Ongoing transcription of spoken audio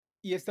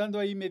Y estando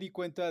ahí me di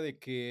cuenta de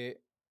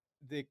que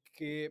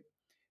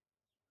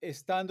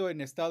estando en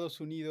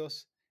Estados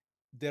Unidos,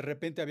 de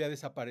repente había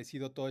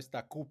desaparecido toda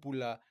esta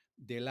cúpula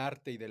del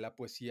arte y de la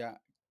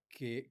poesía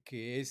que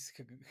es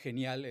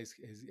genial, es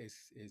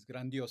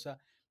grandiosa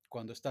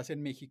cuando estás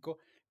en México,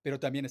 pero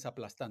también es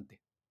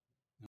aplastante.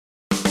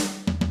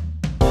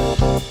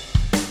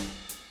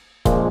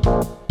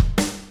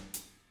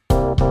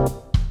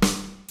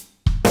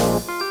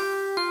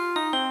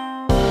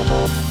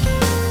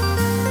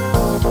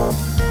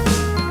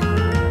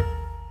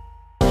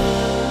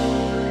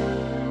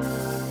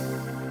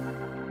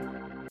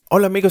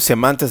 Hola amigos y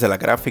amantes de la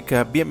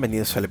gráfica,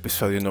 bienvenidos al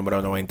episodio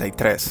número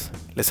 93.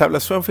 Les habla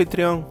su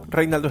anfitrión,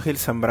 Reinaldo Gil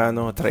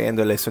Zambrano,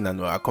 trayéndoles una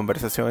nueva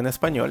conversación en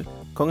español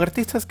con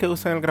artistas que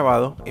usan el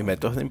grabado y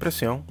métodos de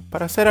impresión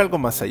para hacer algo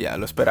más allá de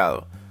lo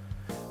esperado.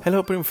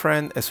 Hello Print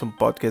Friend es un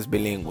podcast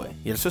bilingüe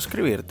y al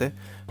suscribirte,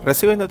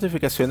 recibes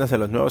notificaciones de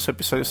los nuevos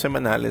episodios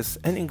semanales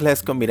en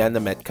inglés con Miranda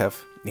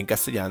Metcalf y en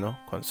castellano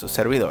con su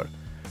servidor.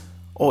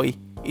 Hoy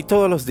y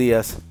todos los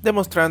días,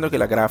 demostrando que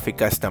la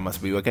gráfica está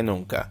más viva que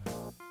nunca.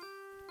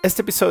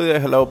 Este episodio de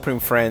Hello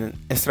Print Friend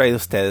es traído a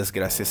ustedes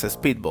gracias a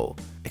Speedball.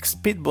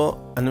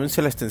 Speedball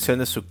anuncia la extensión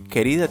de su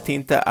querida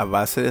tinta a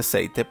base de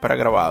aceite para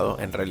grabado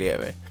en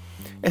relieve,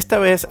 esta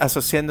vez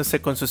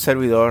asociándose con su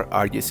servidor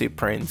RGC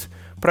Prints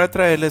para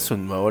traerles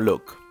un nuevo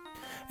look.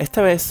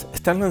 Esta vez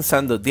están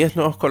lanzando 10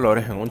 nuevos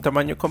colores en un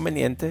tamaño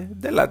conveniente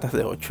de latas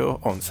de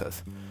 8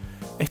 onzas.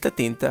 Esta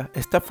tinta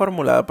está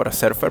formulada para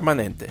ser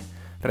permanente,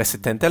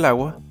 resistente al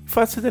agua y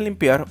fácil de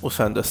limpiar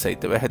usando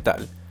aceite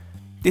vegetal.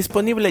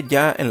 Disponible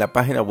ya en la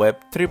página web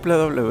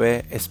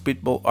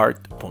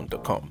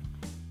www.speedballart.com.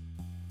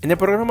 En el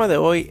programa de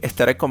hoy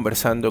estaré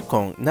conversando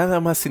con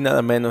nada más y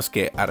nada menos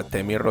que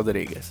Artemio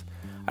Rodríguez,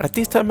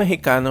 artista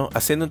mexicano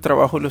haciendo un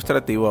trabajo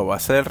ilustrativo a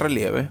base del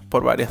relieve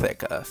por varias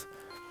décadas.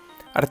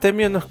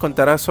 Artemio nos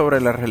contará sobre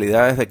las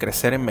realidades de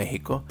crecer en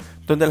México,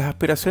 donde las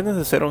aspiraciones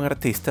de ser un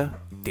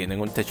artista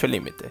tienen un techo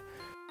límite.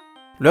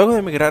 Luego de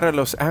emigrar a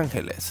Los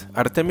Ángeles,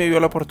 Artemio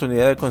vio la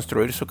oportunidad de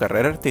construir su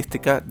carrera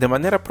artística de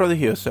manera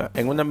prodigiosa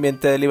en un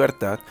ambiente de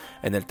libertad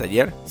en el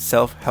taller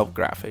Self-Help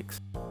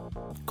Graphics.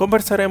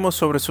 Conversaremos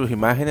sobre sus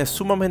imágenes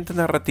sumamente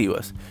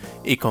narrativas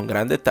y con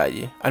gran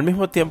detalle, al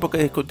mismo tiempo que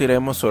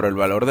discutiremos sobre el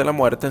valor de la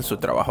muerte en su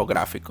trabajo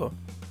gráfico.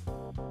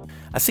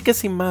 Así que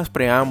sin más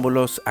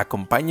preámbulos,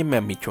 acompáñenme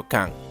a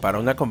Michoacán para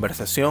una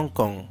conversación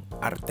con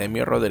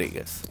Artemio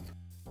Rodríguez.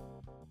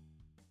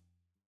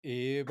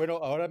 Bueno,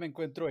 ahora me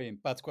encuentro en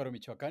Pátzcuaro,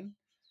 Michoacán,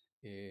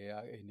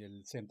 en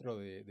el centro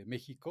de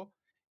México,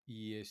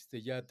 y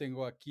ya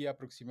tengo aquí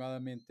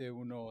aproximadamente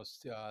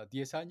unos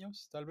 10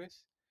 años, tal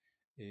vez.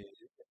 El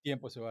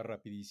tiempo se va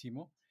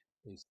rapidísimo.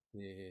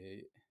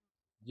 Este,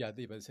 ya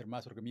debe de ser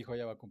más, porque mi hijo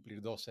ya va a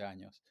cumplir 12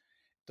 años.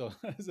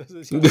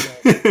 Entonces ya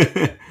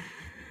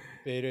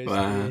pero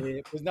Wow.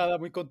 pues nada,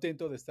 muy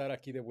contento de estar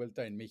aquí de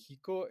vuelta en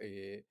México.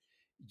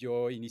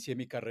 Yo inicié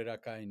mi carrera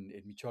acá en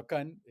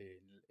Michoacán,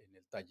 en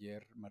el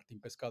taller Martín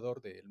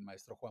Pescador del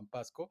maestro Juan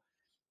Pasco,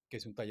 que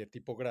es un taller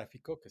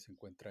tipográfico que se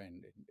encuentra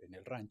en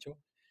el rancho,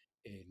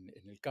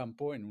 en el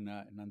campo, en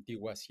una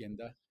antigua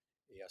hacienda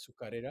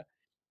azucarera.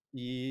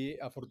 Y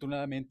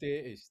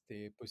afortunadamente,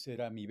 pues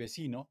era mi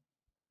vecino,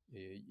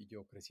 y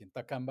yo crecí en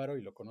Tacámbaro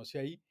y lo conocí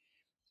ahí.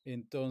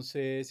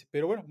 Entonces,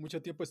 pero bueno,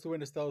 mucho tiempo estuve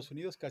en Estados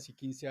Unidos, casi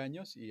 15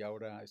 años, y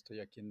ahora estoy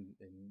aquí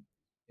en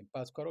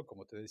Pátzcuaro,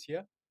 como te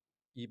decía,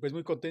 y pues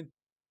muy contento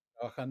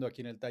trabajando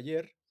aquí en el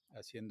taller,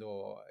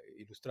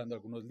 ilustrando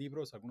algunos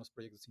libros, algunos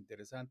proyectos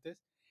interesantes,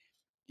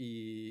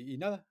 y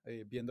nada,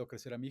 viendo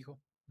crecer a mi hijo.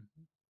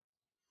 Ujú.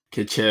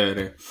 Qué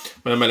chévere.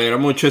 Bueno, me alegra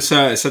mucho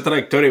esa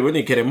trayectoria y bueno,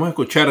 y queremos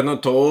escuchar, ¿no?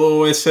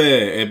 Todo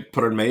ese,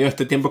 por el medio de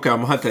este tiempo que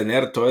vamos a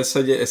tener, todo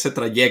ese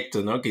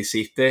trayecto, ¿no? Que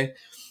hiciste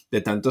de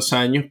tantos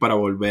años para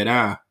volver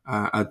a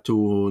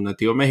tu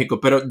nativo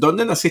México. Pero,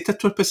 ¿dónde naciste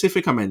tú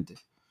específicamente?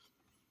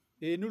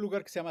 En un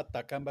lugar que se llama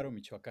Tacámbaro,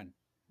 Michoacán,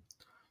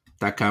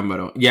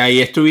 Tacámbaro. Y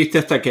ahí estuviste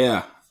hasta qué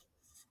edad.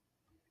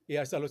 y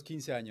hasta los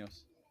 15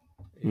 años.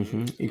 Ujú.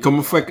 ¿Y Estudié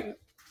cómo toda fue?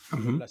 la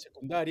Ujú.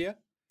 secundaria.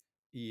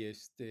 Y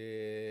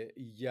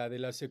ya de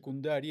la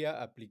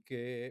secundaria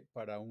apliqué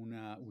para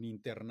un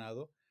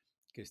internado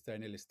que está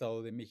en el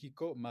Estado de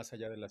México, más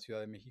allá de la Ciudad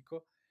de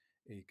México,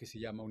 que se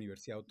llama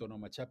Universidad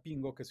Autónoma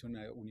Chapingo, que es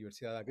una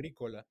universidad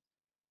agrícola.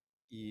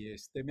 Y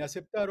me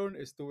aceptaron,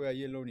 estuve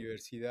ahí en la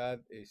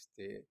universidad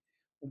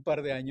un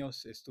par de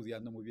años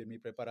estudiando muy bien mi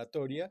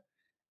preparatoria,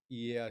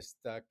 y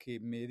hasta que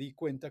me di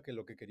cuenta que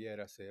lo que quería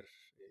era ser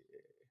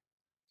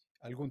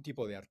algún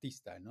tipo de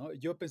artista, ¿no?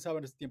 Yo pensaba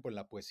en ese tiempo en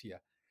la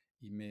poesía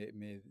y me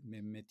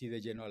metí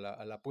de lleno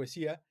a la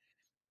poesía.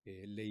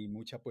 Leí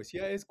mucha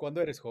poesía. Es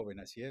cuando eres joven,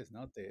 así es,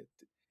 ¿no?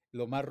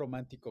 Lo más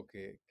romántico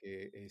que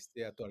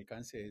esté a tu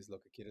alcance es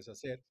lo que quieres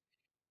hacer.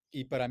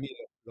 Y para mí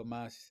lo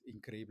más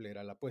increíble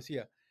era la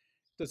poesía.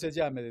 Entonces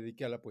ya me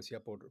dediqué a la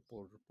poesía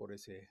por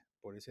ese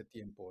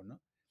tiempo,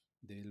 ¿no?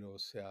 De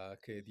los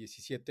que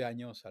 17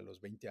 años a los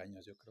 20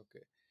 años, yo creo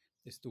que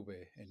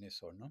estuve en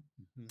eso, ¿no?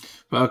 Ujú.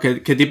 Wow,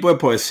 ¿qué tipo de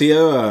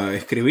poesía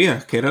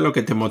escribías? ¿Qué era lo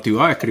que te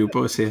motivaba a escribir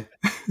poesía?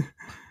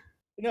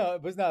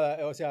 No, pues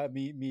nada, o sea,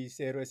 mis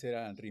héroes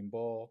eran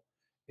Rimbaud,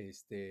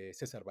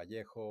 César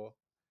Vallejo,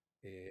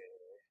 eh,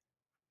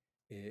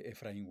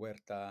 Efraín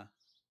Huerta,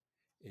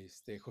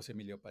 José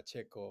Emilio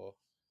Pacheco,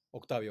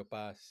 Octavio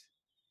Paz,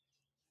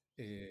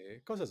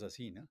 cosas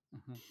así, ¿no?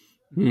 Ajá.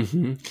 Ujú.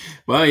 Ujú.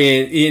 Bueno,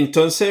 y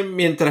entonces,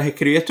 mientras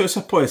escribías todas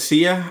esas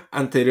poesías,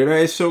 anterior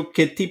a eso,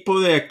 ¿qué tipo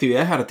de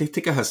actividades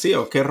artísticas hacías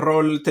o qué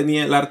rol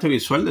tenía el arte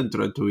visual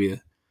dentro de tu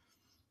vida?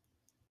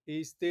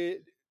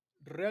 Este,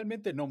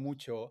 realmente no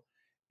mucho.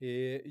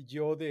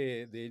 Yo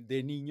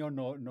de niño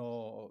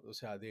o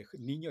sea,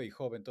 niño y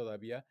joven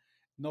todavía,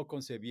 no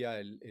concebía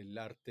el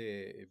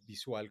arte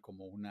visual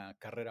como una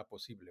carrera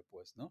posible,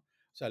 pues, ¿no?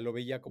 O sea, lo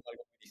veía como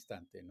algo muy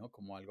distante, ¿no?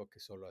 Como algo que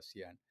solo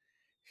hacían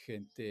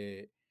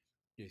gente,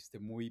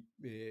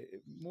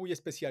 muy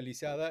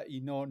especializada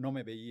y no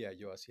me veía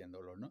yo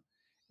haciéndolo, ¿no?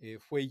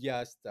 Fue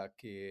ya hasta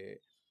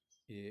que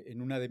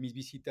en una de mis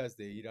visitas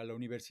de ir a la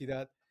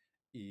universidad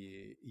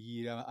y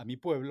ir a mi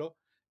pueblo,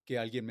 que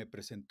alguien me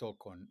presentó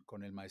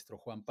con el maestro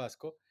Juan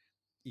Pasco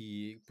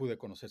y pude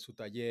conocer su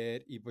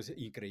taller y pues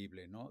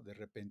increíble, ¿no? De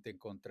repente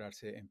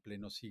encontrarse en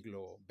pleno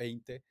siglo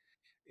XX,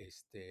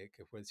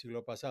 que fue el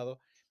siglo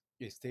pasado,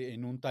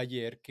 en un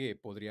taller que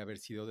podría haber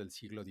sido del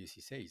siglo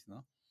XVI,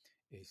 ¿no?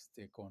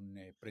 Con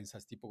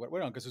prensas tipográficas,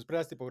 bueno, aunque sus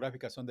prensas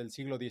tipográficas son del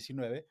siglo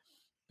XIX,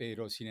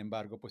 pero sin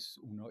embargo, pues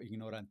uno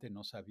ignorante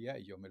no sabía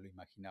y yo me lo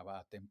imaginaba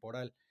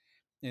atemporal.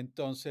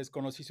 Entonces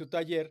conocí su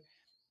taller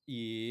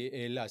y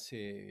él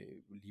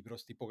hace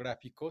libros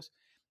tipográficos,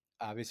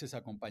 a veces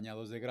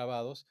acompañados de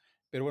grabados,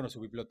 pero bueno,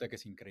 su biblioteca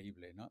es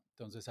increíble, ¿no?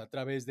 Entonces a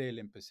través de él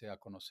empecé a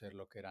conocer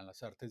lo que eran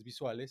las artes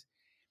visuales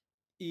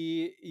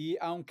y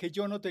aunque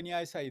yo no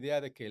tenía esa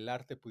idea de que el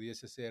arte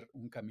pudiese ser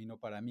un camino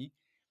para mí,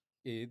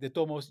 de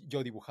todos modos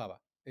yo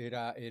dibujaba,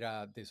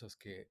 era de esos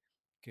que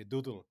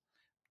doodle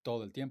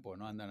todo el tiempo,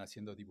 ¿no? Andan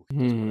haciendo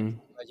dibujitos por aquí Mm,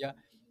 y por allá,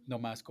 no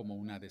más como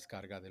una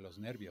descarga de los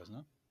nervios,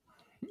 ¿no?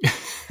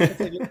 Él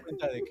se dio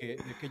cuenta de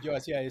que yo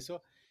hacía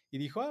eso y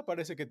dijo, ah,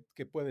 parece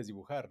que puedes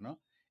dibujar,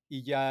 ¿no?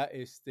 Y ya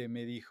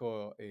me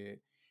dijo,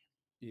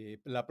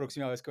 la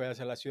próxima vez que vayas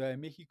a la Ciudad de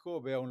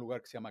México, ve a un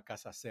lugar que se llama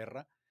Casa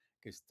Serra,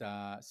 que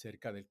está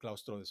cerca del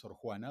claustro de Sor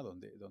Juana,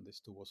 donde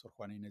estuvo Sor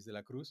Juana Inés de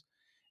la Cruz.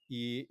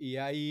 Y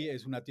ahí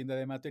es una tienda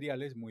de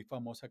materiales muy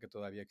famosa que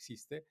todavía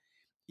existe.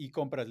 Y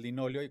compras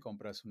linóleo y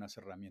compras unas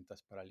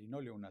herramientas para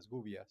linóleo, unas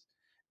gubias.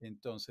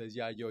 Entonces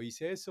ya yo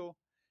hice eso,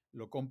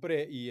 lo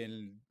compré y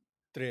en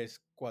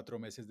 3, 4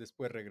 meses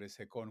después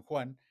regresé con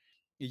Juan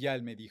y ya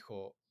él me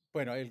dijo,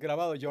 bueno, el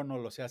grabado yo no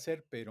lo sé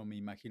hacer, pero me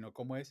imagino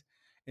cómo es.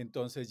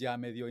 Entonces ya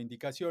me dio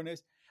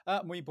indicaciones.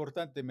 Ah, muy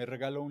importante, me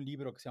regaló un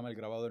libro que se llama El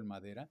grabado en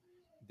madera,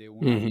 de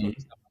un ujú, autor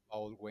que se llama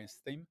Paul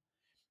Weinstein,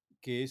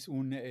 que es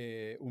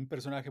un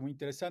personaje muy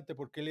interesante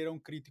porque él era un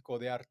crítico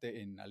de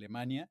arte en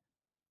Alemania,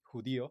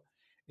 judío.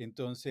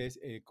 Entonces,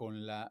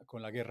 con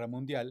la guerra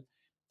mundial,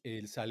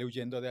 él sale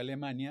huyendo de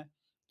Alemania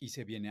y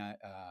se viene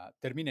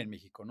termina en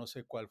México. No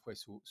sé cuál fue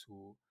su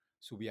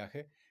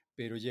viaje,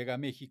 pero llega a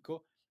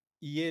México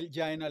y él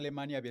ya en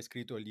Alemania había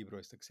escrito el libro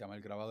que se llama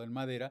El grabado en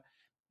madera,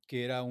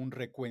 que era un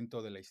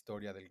recuento de la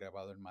historia del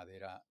grabado en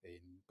madera,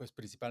 pues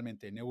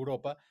principalmente en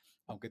Europa,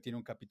 aunque tiene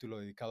un capítulo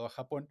dedicado a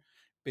Japón,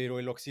 pero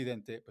el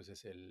occidente pues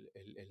es el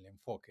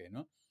enfoque,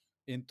 ¿no?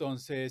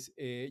 Entonces,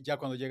 ya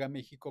cuando llega a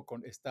México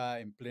está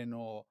en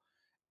pleno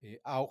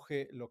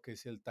auge lo que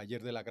es el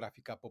taller de la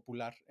gráfica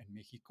popular en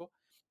México.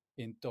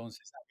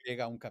 Entonces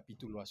agrega un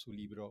capítulo a su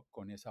libro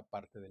con esa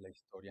parte de la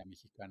historia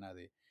mexicana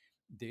de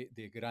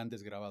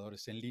grandes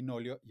grabadores en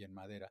linóleo y en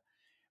madera.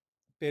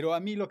 Pero a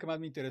mí lo que más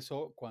me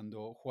interesó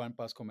cuando Juan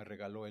Pasco me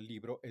regaló el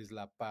libro es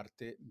la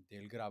parte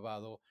del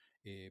grabado,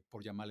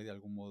 por llamarle de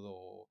algún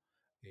modo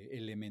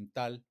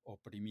elemental o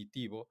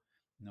primitivo,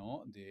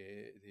 ¿no?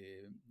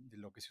 De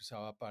lo que se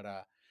usaba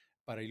para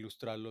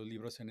ilustrar los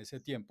libros en ese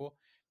tiempo.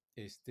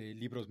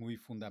 Libros muy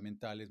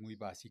fundamentales, muy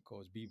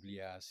básicos,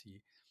 Biblias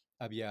y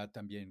había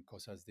también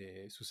cosas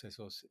de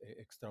sucesos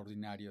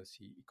extraordinarios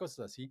y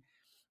cosas así.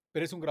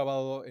 Pero es un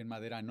grabado en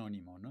madera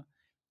anónimo, ¿no?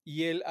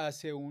 Y él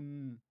hace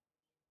un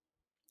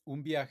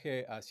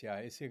viaje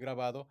hacia ese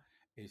grabado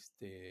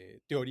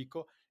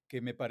teórico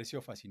que me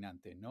pareció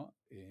fascinante, ¿no?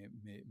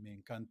 Me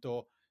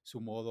encantó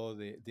su modo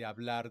de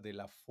hablar de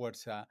la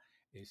fuerza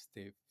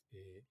este,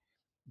 eh,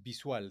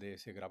 visual de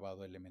ese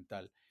grabado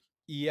elemental.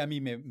 Y a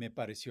mí me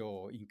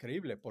pareció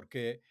increíble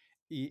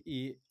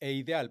e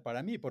ideal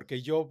para mí,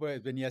 porque yo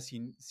pues, venía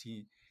sin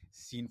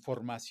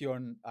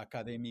formación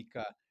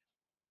académica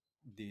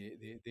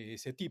de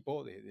ese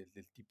tipo, del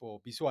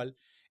tipo visual,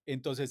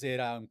 entonces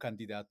era un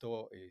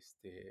candidato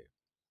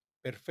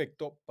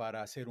perfecto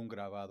para hacer un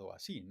grabado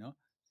así, ¿no?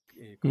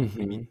 Como ujú,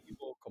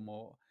 primitivo,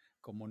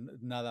 como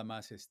nada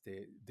más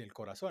del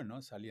corazón,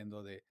 ¿no?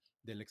 Saliendo de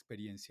la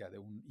experiencia de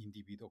un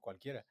individuo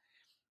cualquiera.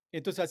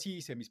 Entonces así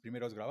hice mis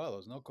primeros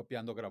grabados, ¿no?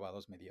 Copiando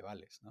grabados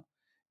medievales, ¿no?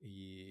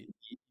 Y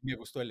me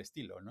gustó el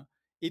estilo, ¿no?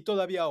 Y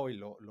todavía hoy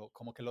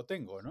como que lo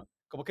tengo, ¿no?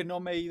 Como que no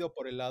me he ido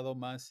por el lado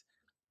más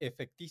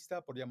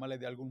efectista, por llamarle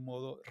de algún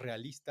modo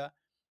realista,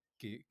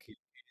 que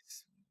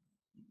es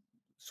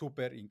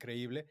súper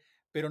increíble,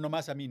 pero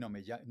nomás a mí no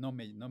me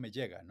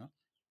llega, ¿no?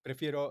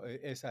 Prefiero,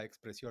 esa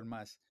expresión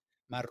más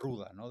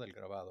ruda, ¿no? Del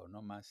grabado,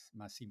 ¿no? Más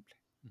simple.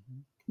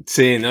 Ujú.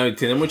 Sí, no, y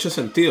tiene mucho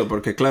sentido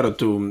porque, claro,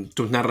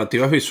 tus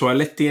narrativas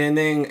visuales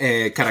tienen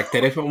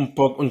caracteres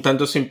un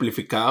tanto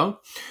simplificados,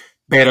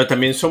 pero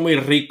también son muy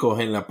ricos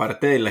en la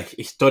parte de la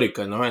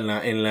histórica, ¿no?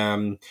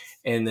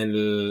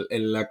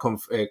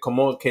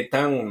 Cómo, qué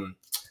tan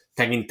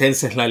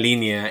intensa es la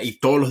línea y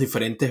todos los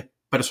diferentes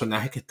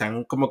personajes que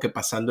están como que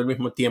pasando al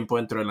mismo tiempo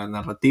dentro de la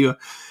narrativa.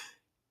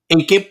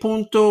 ¿En qué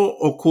punto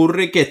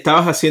ocurre que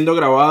estabas haciendo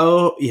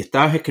grabado y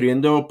estabas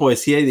escribiendo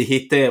poesía y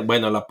dijiste,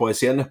 bueno, la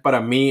poesía no es para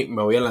mí,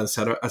 me voy a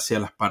lanzar hacia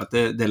las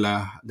partes de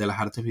las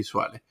artes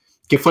visuales?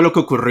 ¿Qué fue lo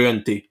que ocurrió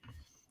en ti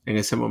en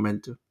ese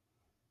momento?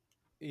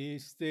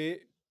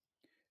 Este,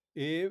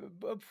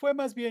 fue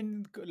más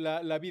bien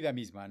la vida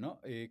misma,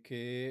 ¿no?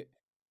 Que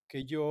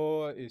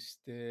yo,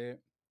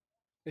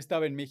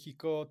 estaba en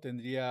México,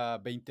 tendría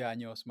 20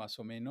 años más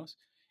o menos,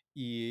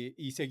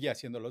 y seguía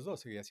haciendo los 2,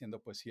 seguía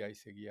haciendo poesía y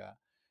seguía,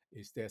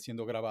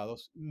 haciendo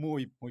grabados,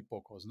 muy, muy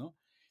pocos, ¿no?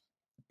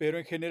 Pero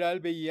en general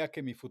veía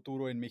que mi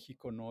futuro en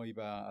México no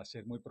iba a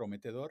ser muy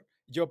prometedor.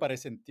 Yo para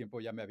ese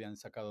tiempo ya me habían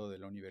sacado de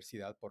la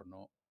universidad por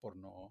no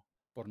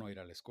ir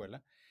a la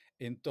escuela.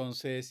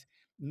 Entonces,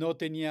 no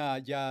tenía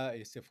ya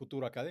ese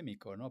futuro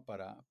académico, ¿no?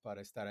 Para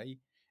estar ahí.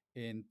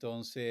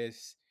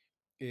 Entonces,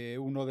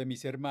 uno de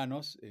mis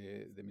hermanos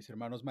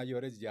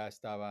mayores, ya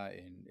estaba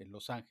en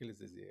Los Ángeles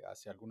desde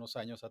hace algunos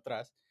años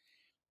atrás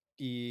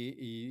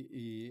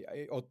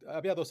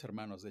había 2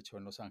 hermanos, de hecho,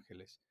 en Los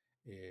Ángeles,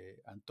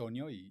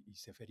 Antonio y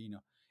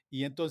Seferino.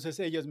 Y entonces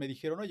ellos me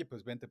dijeron: "Oye,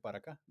 pues vente para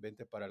acá,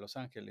 vente para Los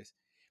Ángeles".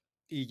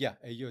 Y ya,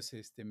 ellos,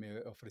 me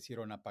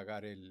ofrecieron a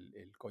pagar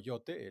el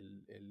coyote,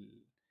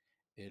 el,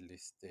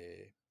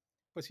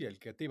 pues sí, el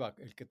que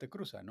te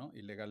cruza, ¿no?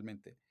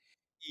 Ilegalmente.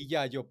 Y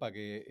ya yo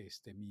pagué,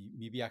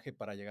 mi viaje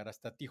para llegar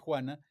hasta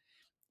Tijuana,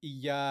 y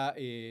ya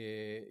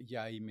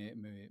ahí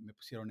me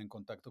pusieron en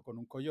contacto con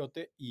un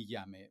coyote y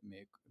ya me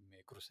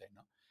crucé,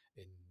 ¿no?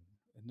 En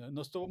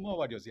nos tomó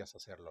varios días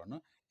hacerlo,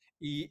 ¿no?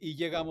 Y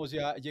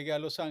llegué a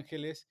Los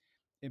Ángeles,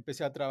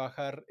 empecé a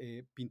trabajar,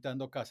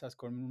 pintando casas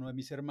con uno de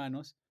mis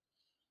hermanos,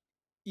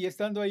 y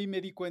estando ahí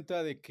me di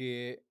cuenta de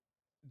que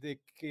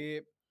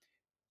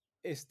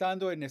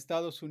estando en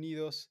Estados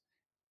Unidos,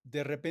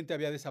 de repente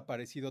había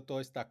desaparecido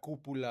toda esta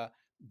cúpula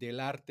del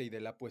arte y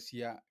de la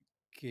poesía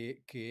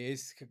que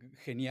es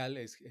genial,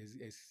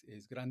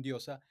 es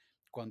grandiosa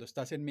cuando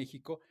estás en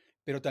México,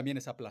 pero también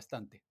es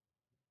aplastante,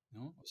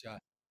 ¿no? O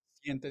sea,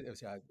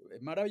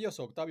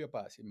 maravilloso Octavio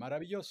Paz, y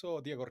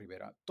maravilloso Diego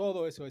Rivera,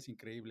 todo eso es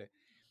increíble,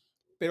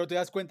 pero te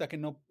das cuenta que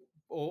no,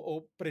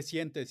 o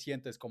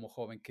sientes como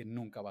joven que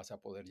nunca vas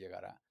a poder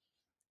llegar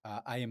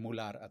a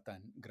emular a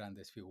tan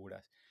grandes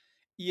figuras.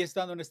 Y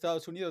estando en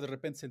Estados Unidos, de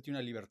repente sentí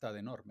una libertad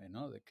enorme,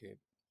 ¿no? De que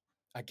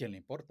a quién le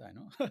importa,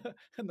 ¿no?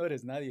 No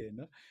eres nadie,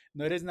 ¿no?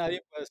 No eres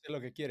nadie, puedes hacer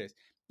lo que quieres.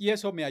 Y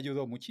eso me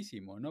ayudó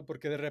muchísimo, ¿no?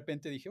 Porque de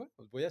repente dije, bueno,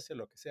 pues voy a hacer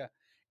lo que sea.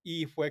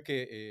 Y fue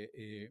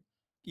que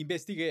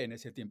investigué, en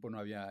ese tiempo no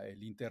había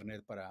el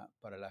internet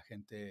para la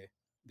gente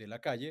de la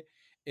calle,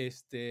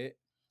 este,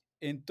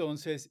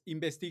 entonces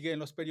investigué en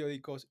los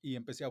periódicos y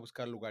empecé a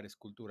buscar lugares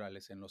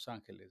culturales en Los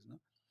Ángeles,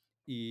 ¿no?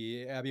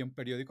 Y había un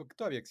periódico que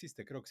todavía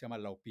existe, creo que se llama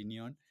La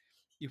Opinión,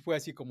 y fue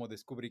así como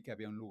descubrí que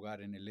había un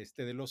lugar en el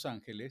este de Los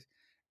Ángeles,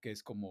 que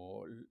es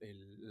como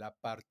la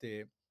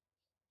parte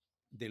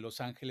de Los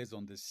Ángeles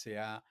donde se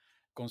ha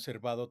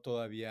conservado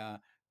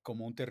todavía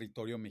como un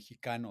territorio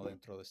mexicano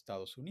dentro de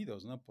Estados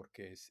Unidos, ¿no?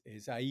 Porque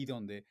es ahí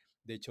donde,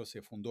 de hecho,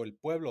 se fundó el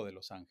pueblo de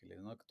Los Ángeles,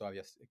 ¿no? Que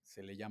todavía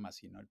se le llama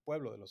así, ¿no? El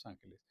pueblo de Los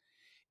Ángeles.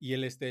 Y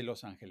el este de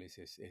Los Ángeles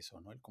es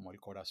eso, ¿no? Como el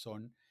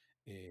corazón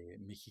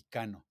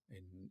mexicano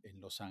en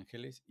Los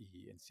Ángeles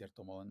y en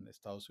cierto modo en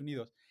Estados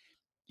Unidos.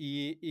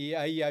 Y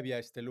ahí había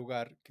este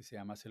lugar que se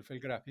llama Self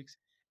Graphics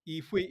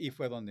y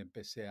fue donde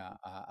empecé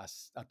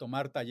a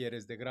tomar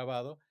talleres de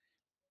grabado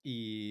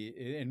y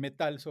en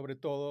metal sobre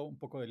todo, un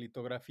poco de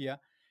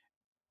litografía,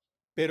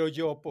 pero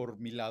yo, por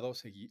mi lado,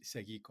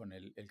 seguí con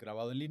el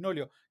grabado en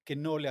linóleo, que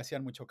no le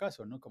hacían mucho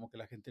caso, ¿no? Como que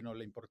la gente no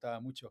le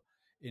importaba mucho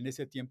en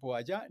ese tiempo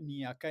allá,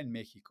 ni acá en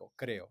México,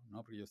 creo,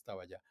 ¿no? Porque yo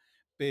estaba allá.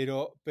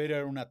 Pero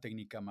era una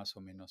técnica más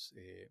o menos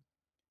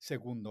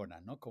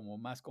segundona, ¿no? Como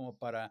más como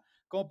para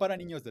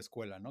niños de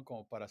escuela, ¿no?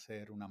 Como para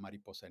hacer una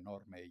mariposa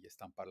enorme y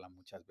estamparla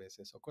muchas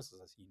veces o cosas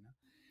así, ¿no?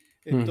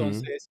 Ujú,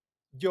 Entonces,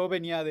 yo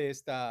venía de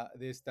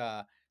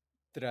esta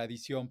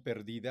tradición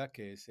perdida,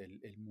 que es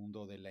el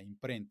mundo de la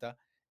imprenta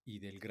y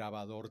del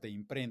grabador de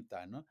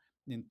imprenta, ¿no?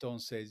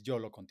 Entonces yo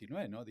lo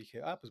continué, ¿no?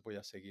 Dije, pues voy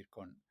a seguir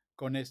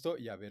con esto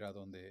y a ver a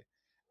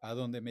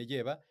dónde me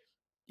lleva.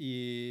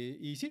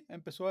 Y sí,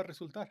 empezó a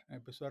resultar,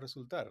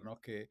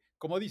 ¿no? Que,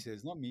 como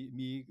dices, ¿no?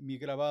 Mi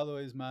grabado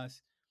es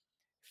más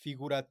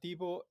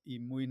figurativo y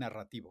muy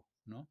narrativo,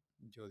 ¿no?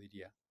 Yo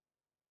diría.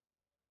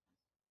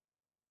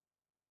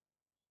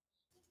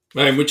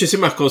 Bueno, hay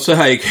muchísimas cosas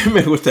ahí que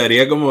me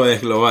gustaría como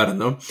desglobar,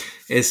 ¿no?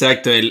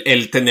 Exacto,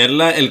 el tener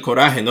el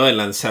coraje, ¿no? De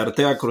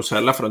lanzarte a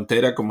cruzar la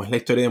frontera, como es la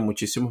historia de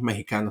muchísimos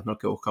mexicanos, ¿no?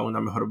 Que buscan una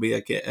mejor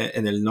vida que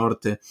en el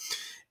norte.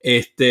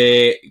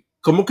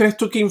 ¿Cómo crees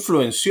tú que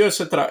influenció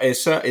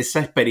esa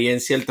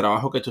experiencia, el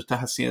trabajo que tú estás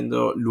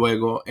haciendo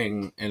luego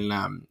en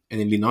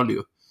el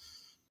linóleo?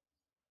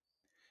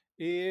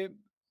 Eh,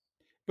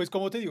 pues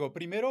como te digo,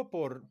 primero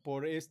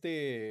por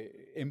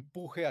este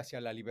empuje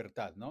hacia la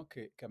libertad, ¿no?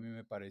 Que a mí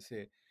me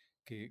parece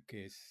que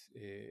es,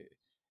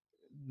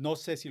 no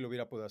sé si lo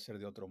hubiera podido hacer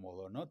de otro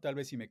modo, ¿no? Tal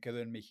vez si me quedo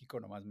en México,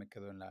 nomás me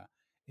quedo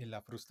en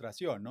la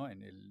frustración, ¿no?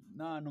 En el,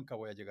 no, nunca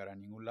voy a llegar a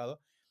ningún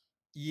lado.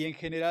 Y en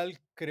general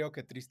creo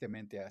que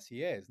tristemente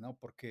así es, ¿no?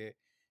 Porque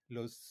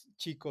los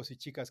chicos y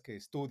chicas que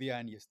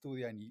estudian y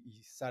estudian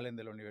y salen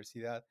de la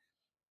universidad,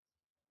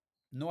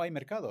 no hay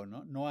mercado,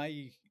 ¿no?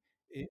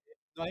 Eh,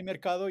 no hay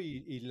mercado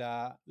y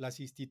las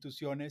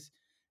instituciones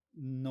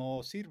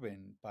no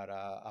sirven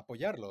para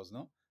apoyarlos,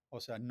 ¿no? O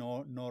sea,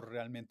 no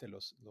realmente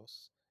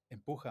los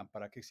empujan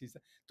para que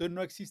exista. Entonces,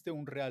 no existe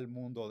un real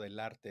mundo del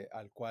arte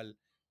al cual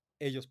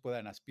ellos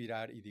puedan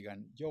aspirar y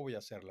digan, yo voy a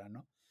hacerla,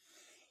 ¿no?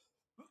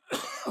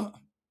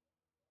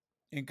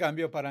 En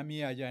cambio, para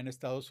mí allá en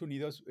Estados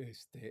Unidos,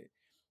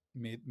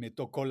 me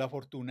tocó la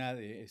fortuna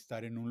de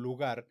estar en un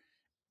lugar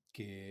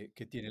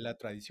que tiene la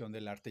tradición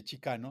del arte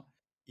chicano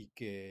y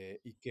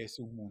que es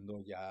un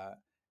mundo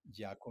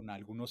ya con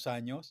algunos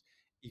años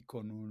y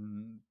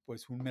con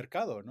pues un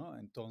mercado, ¿no?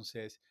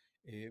 Entonces,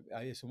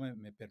 a eso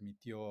me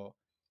permitió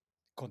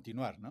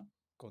continuar, ¿no?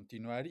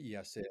 Continuar y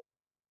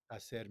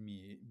hacer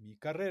mi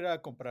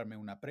carrera, comprarme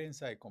una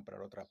prensa y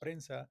comprar otra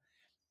prensa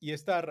y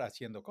estar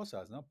haciendo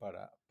cosas, ¿no?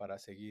 Para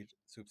seguir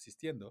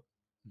subsistiendo.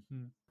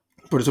 Ujú.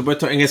 Por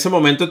supuesto, ¿en ese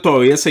momento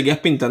todavía seguías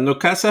pintando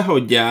casas o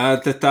ya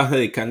te estabas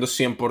dedicando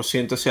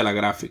 100% hacia la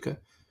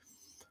gráfica?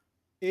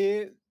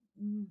 Eh,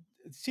 mm,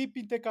 sí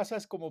pinté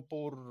casas como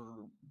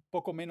por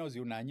poco menos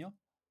de un año,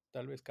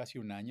 tal vez casi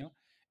un año,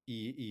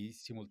 y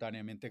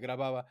simultáneamente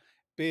grababa,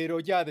 pero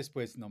ya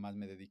después nomás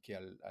me dediqué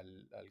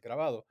al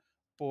grabado,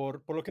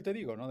 por lo que te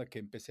digo, ¿no? De que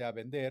empecé a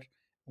vender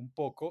un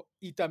poco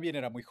y también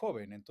era muy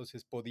joven,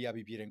 entonces podía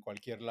vivir en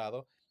cualquier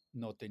lado,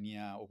 no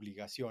tenía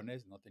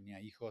obligaciones, no tenía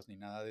hijos ni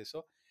nada de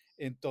eso,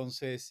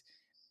 entonces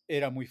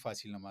era muy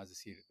fácil nomás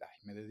decir, ay,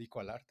 me dedico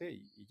al arte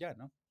y ya,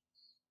 ¿no?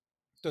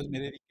 Entonces me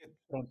dediqué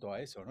pronto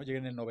a eso, ¿no? Llegué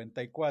en el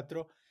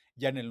 94,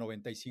 ya en el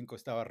 95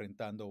 estaba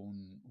rentando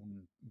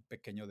un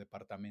pequeño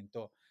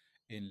departamento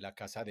en la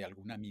casa de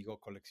algún amigo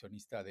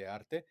coleccionista de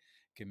arte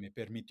que me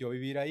permitió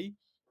vivir ahí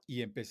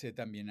y empecé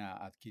también a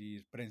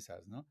adquirir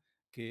prensas, ¿no?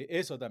 Que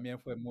eso también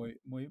fue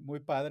muy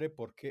padre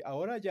porque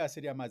ahora ya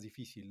sería más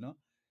difícil, ¿no?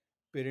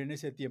 Pero en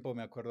ese tiempo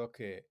me acuerdo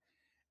que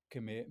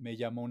me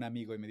llamó un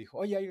amigo y me dijo,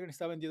 oye, alguien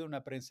está vendiendo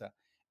una prensa.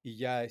 Y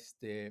ya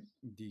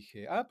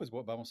dije, ah, pues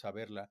vamos a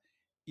verla.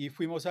 Y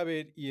fuimos a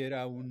ver y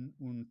era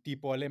un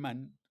tipo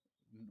alemán,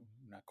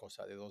 una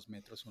cosa de 2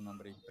 metros, un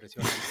hombre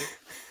impresionante,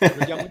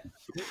 pero ya muy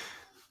grande,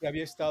 que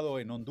había estado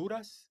en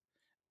Honduras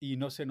y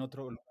no sé, en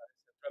otro lugar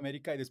de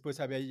Centroamérica, y después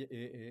había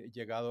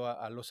llegado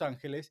a Los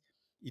Ángeles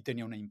y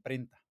tenía una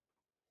imprenta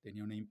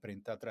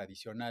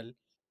tradicional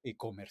y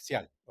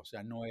comercial, o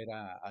sea, no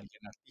era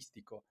alguien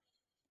artístico.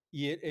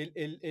 Y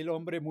el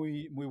hombre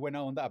muy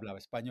buena onda, hablaba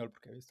español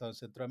porque había estado en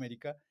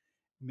Centroamérica,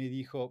 me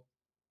dijo,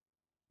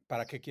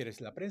 ¿para qué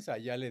quieres la prensa?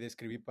 Ya le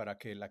describí para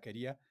qué la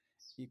quería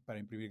y para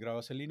imprimir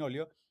grabados en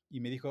linóleo y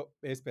me dijo,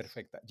 es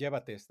perfecta,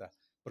 llévate esta,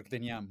 porque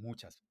tenía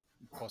muchas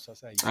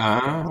cosas ahí,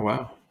 Ah,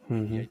 pinturas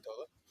wow. y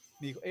todo.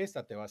 Me dijo,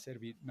 esta te va a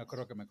servir. Me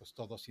acuerdo que me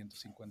costó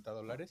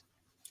 $250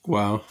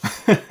 Wow.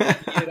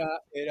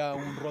 y era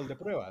un rol de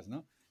pruebas,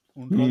 ¿no?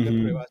 Un rol de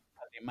pruebas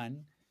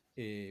alemán,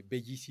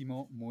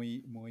 bellísimo,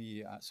 muy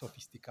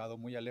sofisticado,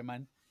 muy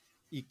alemán,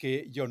 y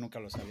que yo nunca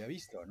los había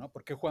visto, ¿no?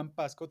 Porque Juan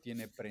Pasco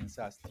tiene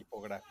prensas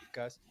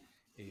tipográficas,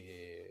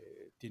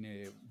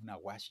 tiene una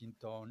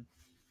Washington,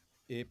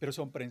 pero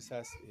son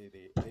prensas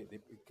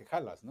que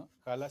jalas, ¿no?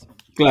 Jalas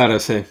y Claro,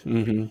 pasas. sí.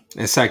 Ujú.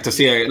 Exacto, Y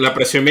sí, en la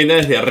presión viene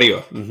desde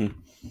arriba. Ujú.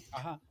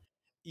 Ajá.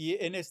 Y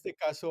en este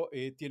caso,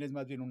 tienes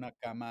más bien una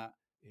cama,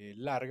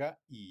 larga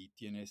y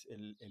tienes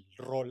el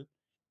rol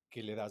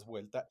que le das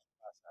vuelta y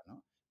pasa,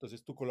 ¿no?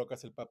 Entonces, tú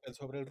colocas el papel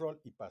sobre el rol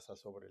y pasa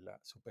sobre la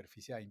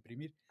superficie a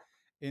imprimir.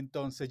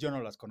 Entonces, yo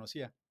no las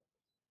conocía.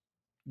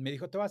 Me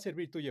dijo: "Te va a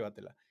servir, tú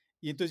llévatela".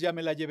 Y entonces ya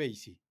me la llevé y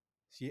sí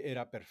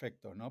era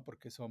perfecto, ¿no?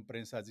 Porque son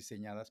prensas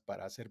diseñadas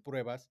para hacer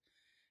pruebas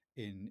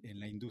en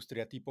la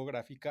industria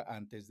tipográfica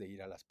antes de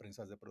ir a las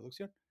prensas de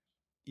producción.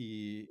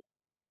 Y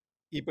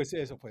y pues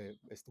eso fue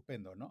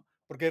estupendo, ¿no?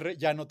 Porque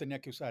ya no tenía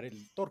que usar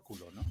el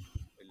tórculo, ¿no?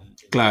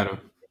 Claro.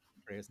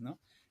 El press, ¿no?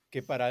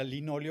 Que para el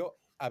linóleo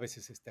a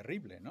veces es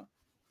terrible, ¿no?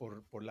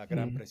 Por la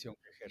gran Mm. presión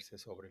que ejerce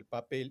sobre el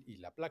papel y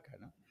la placa,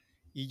 ¿no?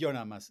 Y yo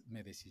nada más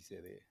me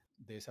deshice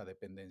de esa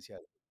dependencia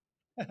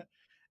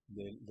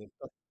del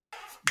tórculo.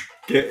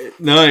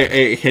 No,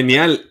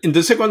 genial.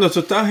 Entonces, cuando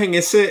tú estabas en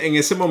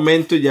ese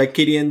momento ya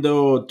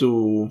adquiriendo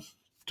tu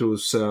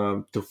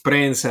tus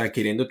prensas,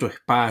 adquiriendo tu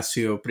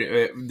espacio,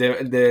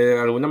 de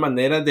alguna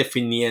manera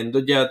definiendo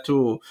ya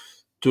tu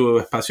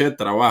espacio de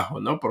trabajo,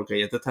 ¿no? Porque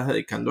ya te estás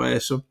dedicando a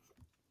eso.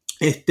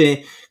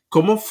 Este,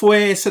 ¿Cómo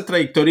fue esa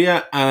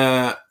trayectoria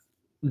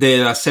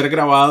de hacer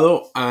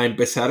grabado a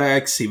empezar a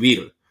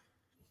exhibir?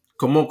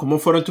 ¿Cómo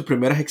fueron tus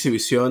primeras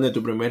exhibiciones,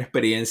 tu primera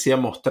experiencia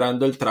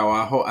mostrando el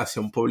trabajo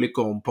hacia un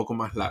público un poco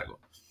más largo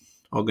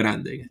o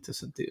grande en este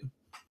sentido?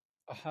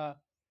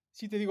 Ajá.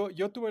 Sí, te digo,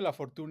 yo tuve la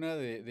fortuna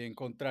de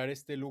encontrar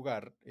este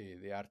lugar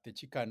de arte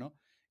chicano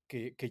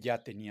que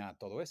ya tenía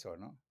todo eso,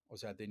 ¿no? O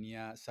sea,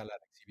 tenía sala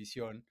de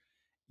exhibición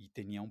y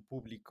tenía un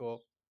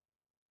público,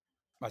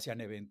 hacían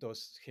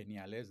eventos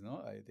geniales,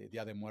 ¿no? De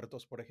Día de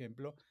Muertos, por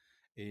ejemplo.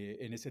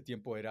 En ese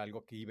tiempo era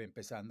algo que iba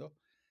empezando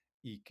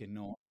y que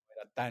no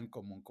era tan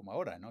común como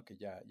ahora, ¿no? Que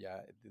ya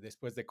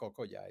después de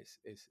Coco ya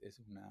es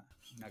una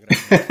gran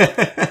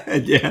industria.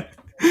 Ya,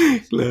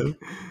 Entonces, claro.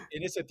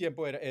 en ese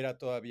tiempo era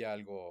todavía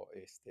algo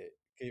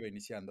que iba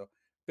iniciando.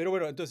 Pero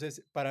bueno,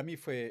 entonces para mí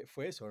fue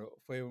eso, ¿no?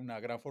 Fue una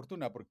gran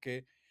fortuna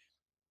porque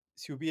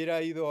si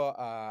hubiera ido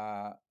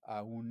a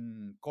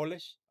un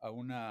college, a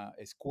una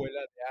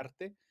escuela de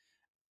arte,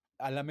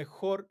 a lo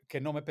mejor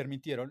que no me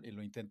permitieron, y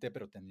lo intenté,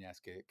 pero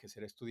tenías que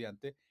ser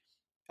estudiante,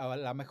 a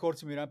lo mejor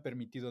si me hubieran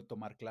permitido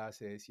tomar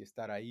clases y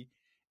estar ahí,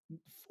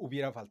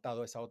 hubiera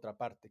faltado esa otra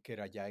parte, que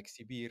era ya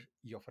exhibir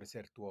y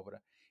ofrecer tu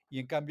obra. Y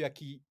en cambio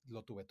aquí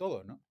lo tuve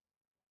todo, ¿no?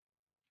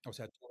 O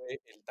sea,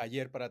 tuve el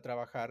taller para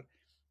trabajar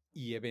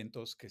y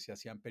eventos que se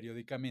hacían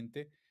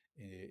periódicamente.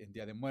 En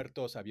Día de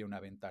Muertos había una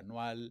venta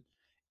anual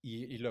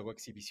y luego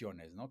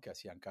exhibiciones, ¿no? Que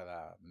hacían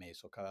cada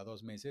mes o cada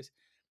 2 meses,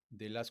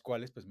 de las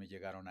cuales pues me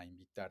llegaron a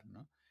invitar,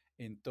 ¿no?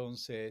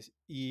 Entonces,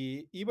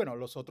 y bueno,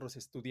 los otros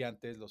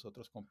estudiantes, los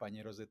otros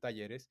compañeros de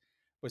talleres,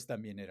 pues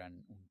también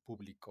eran un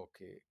público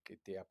que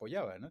te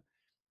apoyaba, ¿no?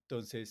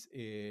 Entonces,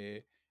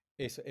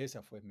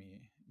 esa fue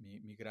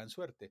mi gran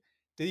suerte.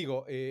 Te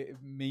digo,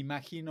 me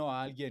imagino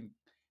a alguien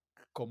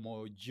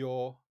como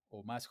yo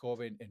o más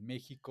joven en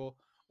México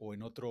o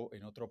en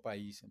otro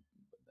país,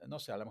 no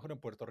sé, a lo mejor en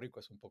Puerto Rico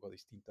es un poco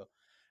distinto,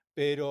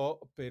 pero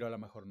a lo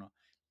mejor no.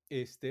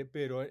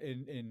 Pero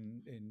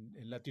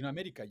en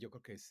Latinoamérica yo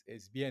creo que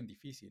es bien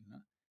difícil,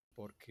 ¿no?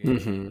 Porque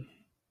Ujú.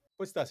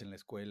 pues estás en la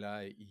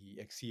escuela y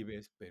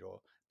exhibes,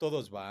 pero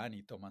todos van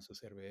y toman su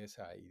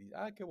cerveza y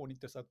dicen, qué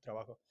bonito está tu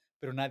trabajo,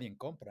 pero nadie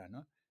compra,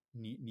 ¿no?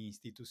 Ni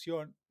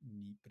institución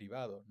ni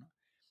privado, ¿no?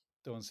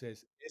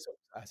 Entonces, eso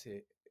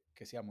hace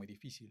que sea muy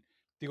difícil.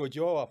 Digo,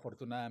 yo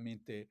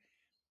afortunadamente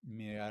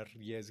me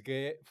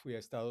arriesgué, fui a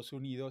Estados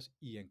Unidos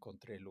y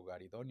encontré el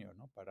lugar idóneo,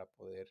 ¿no? Para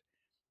poder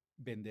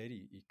vender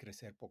y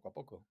crecer poco a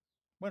poco.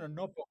 Bueno,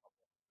 no poco a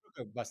poco,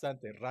 creo que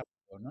bastante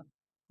rápido, ¿no?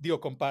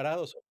 Digo,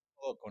 comparado sobre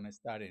todo con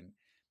estar en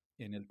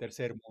el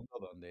tercer mundo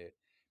donde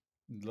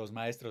los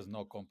maestros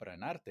no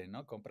compran arte,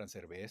 ¿no? Compran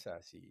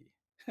cervezas y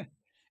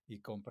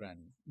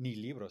compran, ni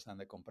libros han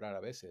de comprar a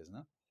veces,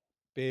 ¿no?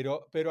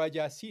 Pero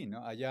allá sí,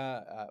 ¿no?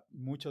 Allá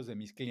muchos de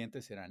mis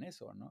clientes eran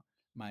eso, ¿no?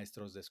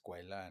 Maestros de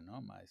escuela,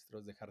 ¿no?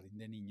 Maestros de jardín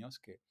de niños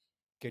que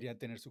querían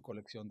tener su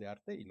colección de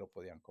arte y lo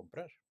podían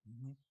comprar.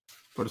 Ujú.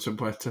 Por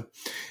supuesto.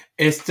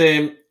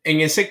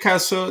 En ese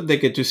caso de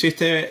que tú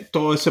hiciste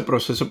todo ese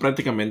proceso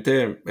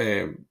prácticamente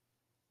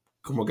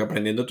como que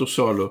aprendiendo tú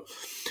solo,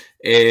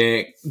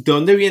 ¿de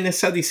dónde viene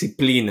esa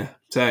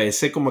disciplina? O sea,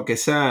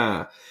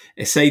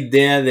 esa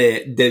idea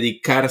de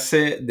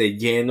dedicarse de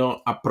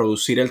lleno a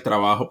producir el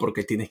trabajo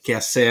porque tienes que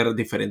hacer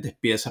diferentes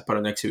piezas para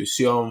una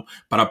exhibición,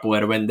 para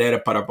poder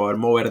vender, para poder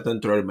moverte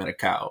dentro del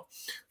mercado.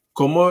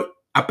 ¿Cómo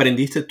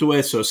aprendiste tú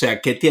eso? O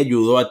sea, ¿qué te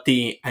ayudó a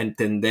ti a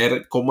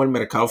entender cómo el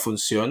mercado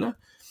funciona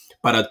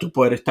para tú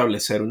poder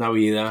establecer una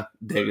vida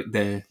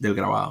del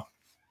grabado?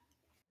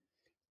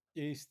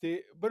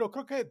 Bueno,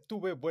 creo que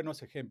tuve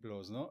buenos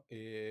ejemplos, ¿no?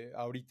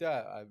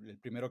 Ahorita el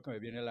primero que me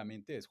viene a la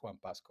mente es Juan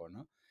Pasco,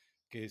 ¿no?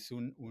 Que es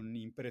un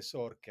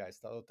impresor que ha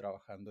estado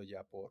trabajando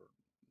ya por,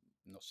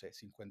 no sé,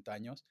 50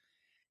 años.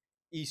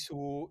 Y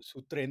su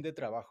tren de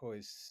trabajo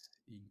es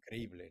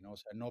increíble, ¿no? O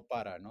sea, no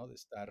para, ¿no? De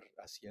estar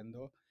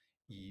haciendo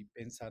y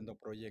pensando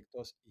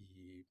proyectos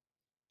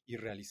y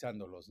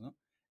realizándolos, ¿no?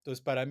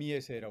 Entonces, para mí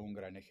ese era un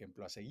gran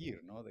ejemplo a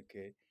seguir, ¿no? De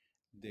que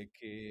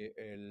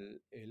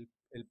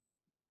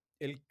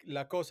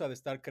la cosa de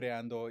estar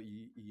creando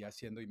y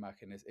haciendo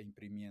imágenes e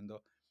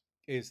imprimiendo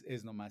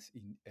es nomás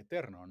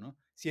eterno, ¿no?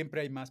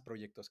 Siempre hay más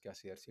proyectos que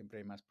hacer, siempre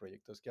hay más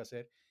proyectos que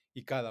hacer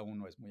y cada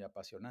uno es muy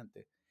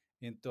apasionante.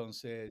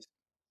 Entonces,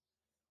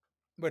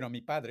 bueno,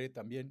 mi padre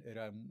también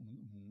era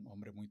un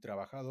hombre muy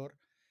trabajador,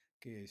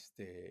 que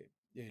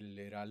él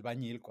era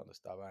albañil cuando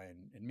estaba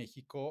en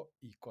México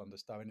y cuando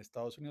estaba en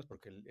Estados Unidos,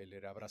 porque él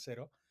era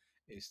bracero,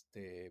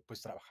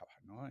 pues trabajaba,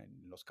 ¿no?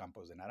 En los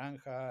campos de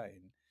naranja,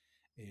 él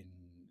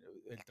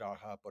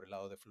trabajaba por el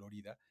lado de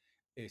Florida,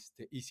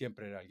 y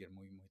siempre era alguien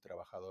muy, muy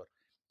trabajador.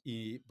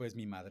 Y pues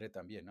mi madre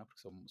también, ¿no?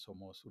 Porque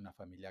somos una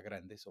familia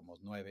grande,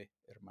 somos 9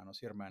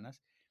 hermanos y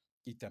hermanas,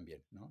 y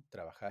también, ¿no?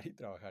 Trabajar y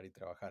trabajar y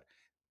trabajar.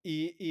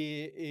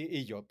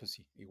 Y yo, pues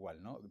sí,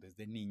 igual, ¿no?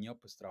 Desde niño,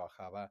 pues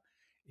trabajaba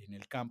en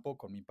el campo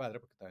con mi padre,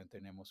 porque también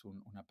tenemos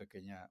un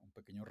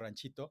pequeño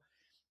ranchito,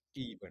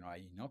 y bueno,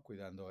 ahí, ¿no?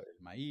 Cuidando el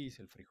maíz,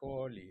 el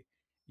frijol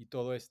y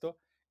todo esto.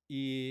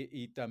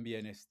 Y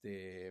también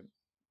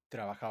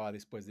trabajaba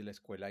después de la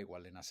escuela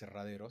igual en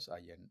aserraderos,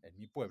 ahí en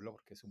mi pueblo,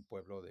 porque es un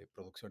pueblo de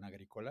producción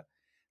agrícola.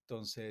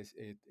 Entonces,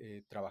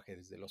 trabajé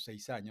desde los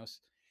 6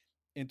 años.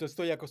 Entonces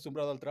estoy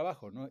acostumbrado al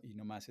trabajo, ¿no? Y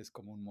nomás es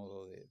como un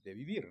modo de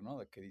vivir, ¿no?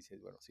 De que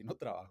dices, bueno, si no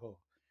trabajo,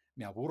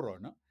 me aburro,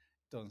 ¿no?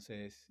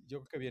 Entonces, yo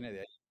creo que viene de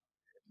ahí,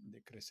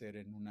 de crecer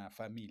en una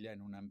familia,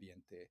 en un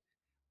ambiente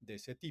de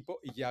ese tipo.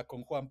 Y ya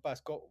con Juan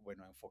Pasco,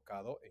 bueno,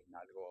 enfocado en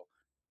algo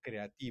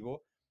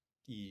creativo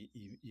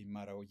y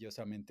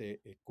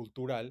maravillosamente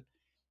cultural,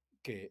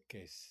 que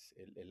es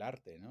el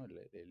arte, ¿no?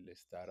 El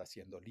estar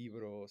haciendo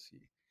libros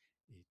y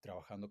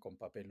trabajando con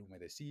papel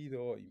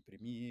humedecido,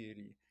 imprimir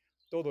y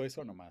todo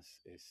eso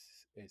nomás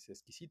es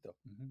exquisito.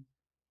 Ujú.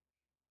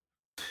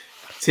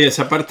 Sí,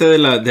 esa parte de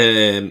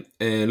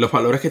los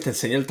valores que te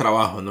enseña el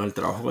trabajo, ¿no? El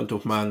trabajo con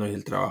tus manos y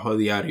el trabajo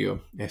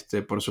diario,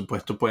 por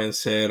supuesto, pueden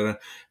ser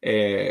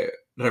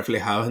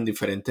reflejados en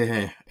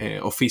diferentes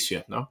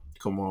oficios, ¿no?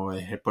 Como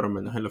es por lo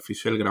menos el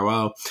oficio del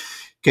grabado.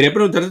 Quería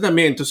preguntarte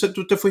también, entonces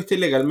tú te fuiste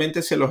ilegalmente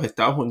hacia los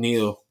Estados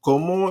Unidos.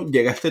 ¿Cómo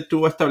llegaste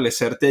tú a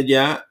establecerte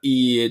allá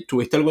y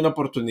tuviste alguna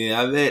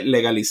oportunidad de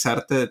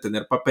legalizarte, de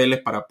tener papeles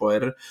para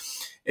poder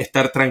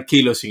estar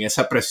tranquilo sin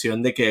esa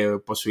presión de que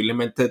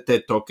posiblemente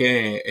te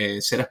toque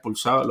ser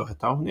expulsado de los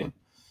Estados Unidos?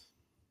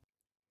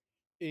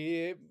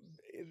 Eh,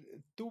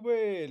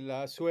 Tuve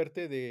la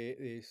suerte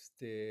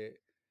de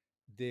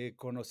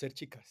conocer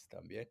chicas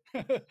también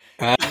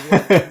Ah. y de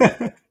ahí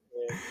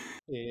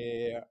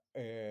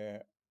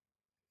eh,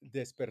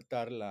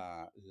 despertar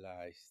la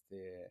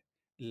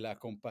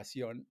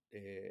compasión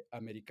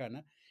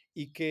americana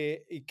y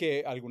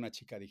que alguna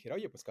chica dijera,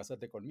 oye, pues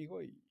cásate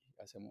conmigo y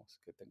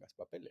hacemos que tengas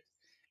papeles.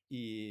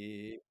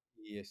 Y,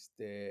 y,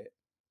 este,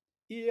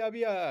 y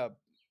había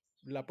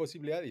la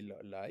posibilidad y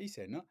la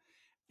hice, ¿no?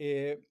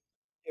 Eh,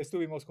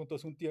 Estuvimos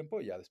juntos un tiempo,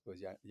 ya después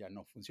ya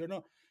no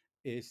funcionó.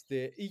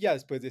 Y ya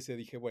después de ese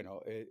dije, bueno,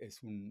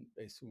 es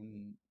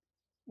un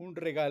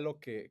regalo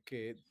que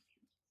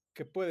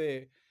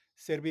puede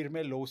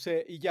servirme, lo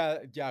usé y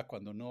ya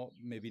cuando no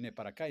me vine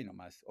para acá y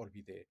nomás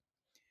olvidé.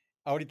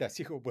 Ahorita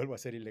sí vuelvo a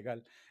ser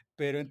ilegal,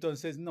 pero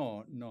entonces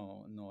no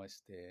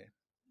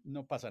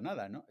pasa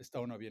nada, ¿no? Está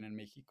uno bien en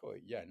México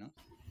y ya, ¿no?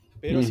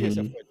 Pero sí,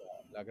 esa Ujú. fue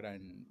la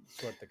gran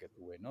suerte que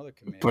tuve, ¿no? De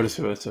que Por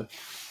supuesto.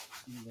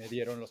 me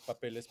dieron los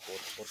papeles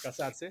por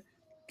casarse,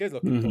 que es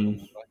lo que todo Ujú.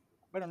 mundo hace.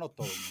 Bueno, no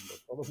todo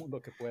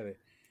mundo que puede.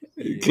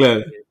 Y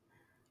Claro.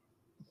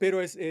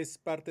 pero es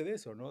parte de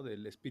eso, ¿no?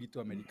 Del espíritu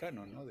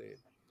americano, ¿no?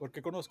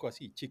 Porque conozco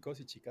así chicos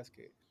y chicas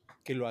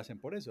que lo hacen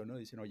por eso, ¿no?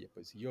 Dicen, oye,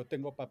 pues si yo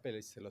tengo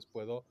papeles y se los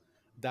puedo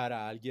dar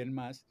a alguien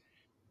más,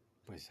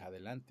 pues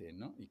adelante,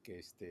 ¿no? Y que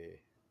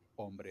este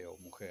hombre o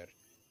mujer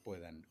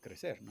puedan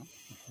crecer, ¿no?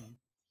 Ujú.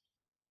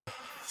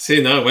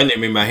 Sí, no, bueno, y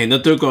me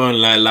imagino tú con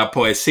la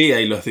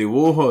poesía y los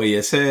dibujos y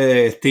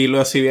ese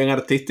estilo así bien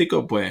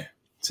artístico, pues, o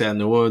sea,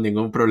 no hubo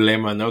ningún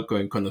problema, ¿no?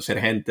 Con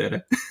conocer gente,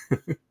 ¿verdad?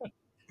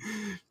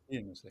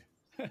 Y no sé.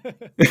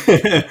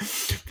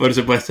 Por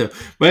supuesto.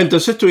 Bueno,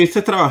 entonces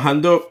estuviste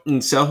trabajando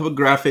en Self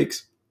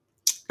Graphics.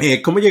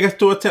 ¿Cómo llegas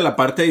tú hasta la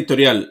parte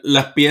editorial?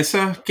 Las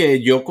piezas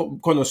que yo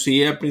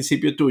conocí al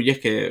principio tuyas,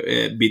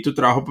 que vi tu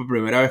trabajo por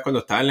primera vez cuando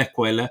estaba en la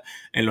escuela,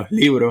 en los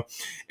libros,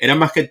 eran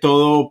más que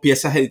todo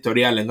piezas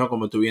editoriales, ¿no?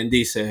 Como tú bien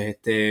dices,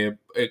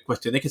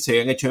 cuestiones que se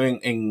habían hecho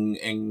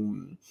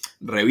en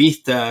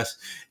revistas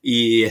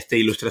y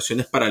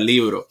ilustraciones para el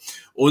libro.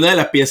 Una de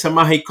las piezas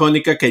más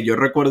icónicas que yo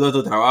recuerdo de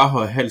tu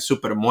trabajo es el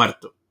Super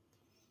Muerto,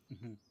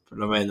 Ujú. por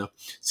lo menos.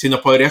 Si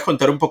nos podrías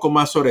contar un poco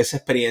más sobre esa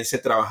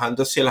experiencia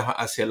trabajando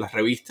hacia las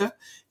revistas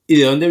y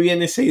de dónde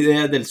viene esa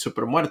idea del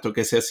supermuerto,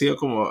 que se ha sido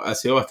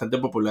bastante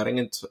popular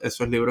en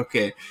esos libros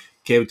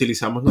que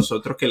utilizamos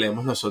nosotros, que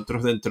leemos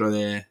nosotros dentro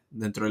de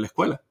la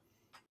escuela.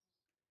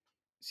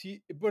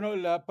 Sí, bueno,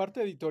 la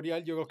parte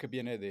editorial yo creo que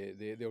viene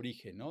de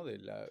origen, ¿no? De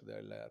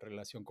la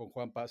relación con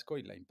Juan Pasco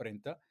y la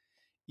imprenta.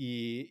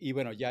 Y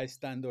bueno, ya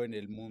estando en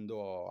el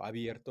mundo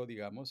abierto,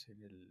 digamos,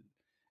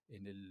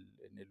 en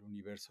el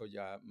universo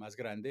ya más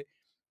grande,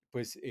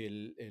 pues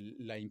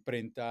la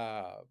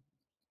imprenta,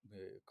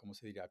 ¿cómo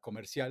se diría?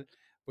 Comercial,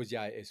 pues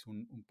ya es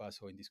un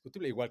paso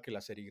indiscutible, igual que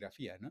la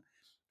serigrafía, ¿no?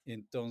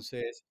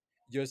 Entonces,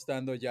 yo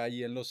estando ya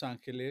ahí en Los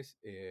Ángeles,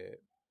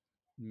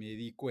 me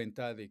di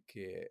cuenta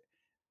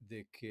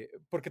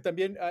porque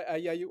también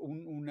ahí hay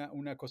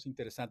una cosa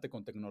interesante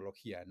con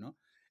tecnología, ¿no?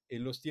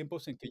 En los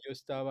tiempos en que yo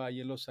estaba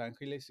ahí en Los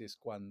Ángeles es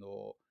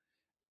cuando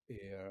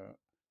eh,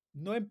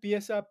 no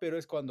empieza, pero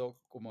es cuando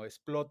como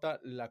explota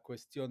la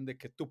cuestión de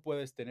que tú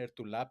puedes tener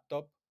tu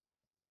laptop,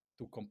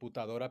 tu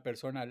computadora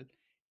personal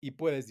y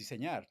puedes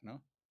diseñar,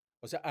 ¿no?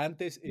 O sea,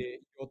 antes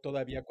yo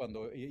todavía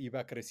cuando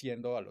iba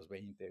creciendo a los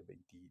 20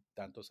 y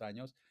tantos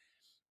años,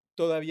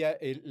 todavía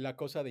la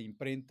cosa de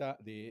imprenta,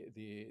 de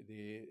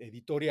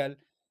editorial,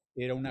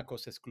 era una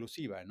cosa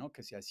exclusiva, ¿no?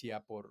 Que se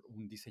hacía por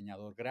un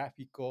diseñador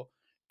gráfico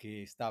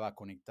que estaba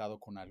conectado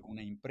con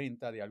alguna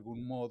imprenta de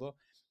algún modo.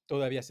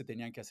 todavía se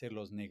tenían que hacer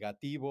los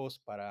negativos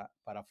para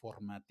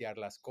formatear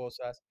las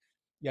cosas,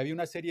 y había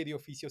una serie de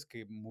oficios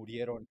que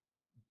murieron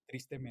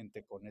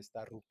tristemente con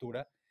esta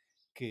ruptura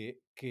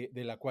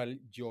de la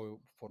cual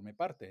yo formé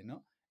parte,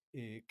 ¿no?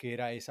 Que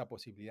era esa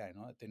posibilidad,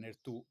 ¿no? Tener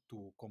tu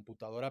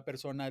computadora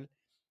personal,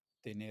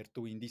 tener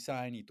tu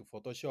InDesign y tu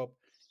Photoshop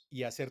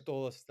y hacer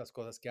todas estas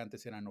cosas que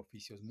antes eran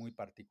oficios muy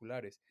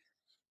particulares.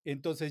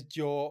 Entonces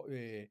yo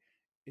eh,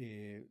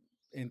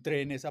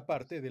 entré en esa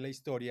parte de la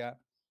historia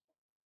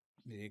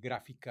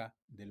gráfica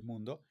del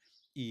mundo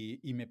y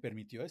me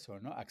permitió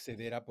eso, ¿no?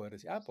 Acceder a poder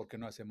decir, ah, ¿por qué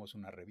no hacemos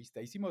una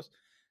revista? Hicimos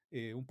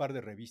un par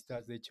de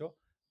revistas, de hecho,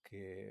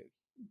 que,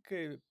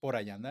 que por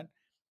ahí andan,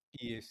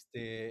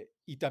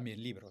 y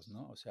también libros,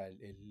 ¿no? O sea,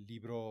 el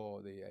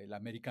libro de El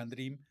American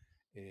Dream,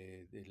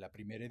 de la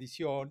primera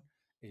edición,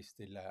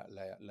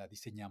 la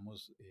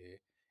diseñamos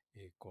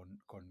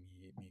con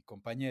mi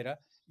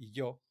compañera y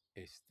yo,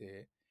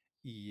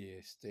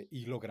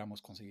 y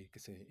logramos conseguir que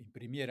se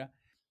imprimiera.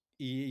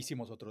 Y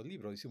hicimos otros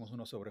libros, hicimos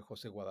uno sobre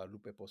José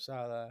Guadalupe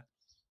Posada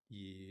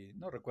y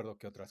no recuerdo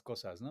qué otras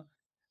cosas, ¿no?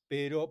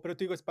 Pero te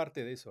digo, es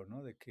parte de eso,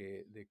 ¿no? De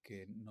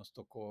que nos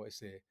tocó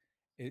ese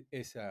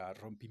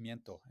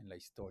rompimiento en la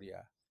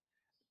historia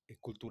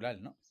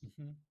cultural, ¿no?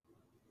 Ujú.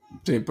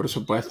 Sí, por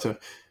supuesto.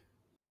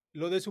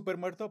 Lo de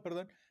Supermuerto,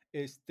 perdón,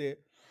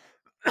 este,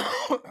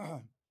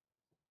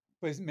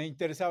 pues me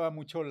interesaba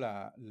mucho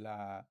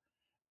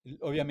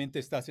obviamente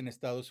estás en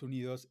Estados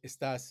Unidos,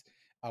 estás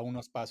a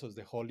unos pasos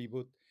de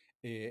Hollywood,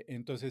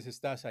 entonces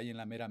estás ahí en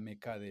la mera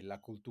meca de la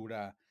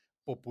cultura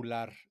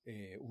popular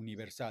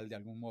universal de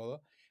algún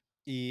modo,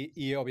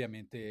 y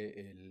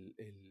obviamente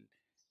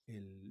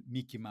el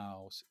Mickey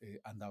Mouse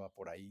andaba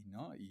por ahí,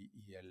 ¿no? Y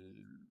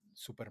el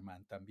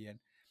Superman también.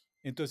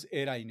 Entonces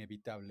era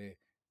inevitable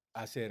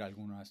hacer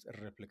algunas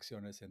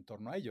reflexiones en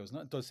torno a ellos,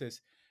 ¿no?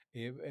 Entonces,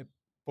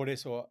 por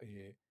eso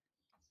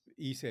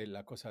hice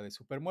la cosa de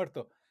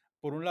Supermuerto,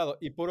 por un lado.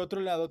 Y por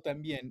otro lado,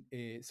 también,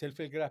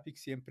 Self-Help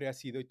Graphics siempre ha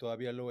sido y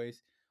todavía lo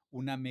es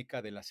una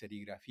meca de la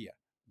serigrafía,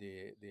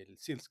 del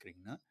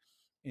silkscreen, ¿no?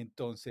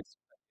 Entonces,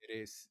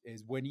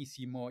 es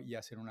buenísimo y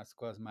hacen unas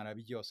cosas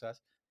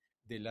maravillosas.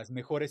 De las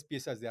mejores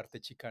piezas de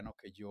arte chicano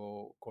que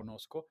yo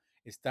conozco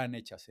están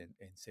hechas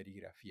en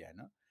serigrafía,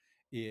 ¿no?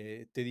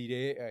 Te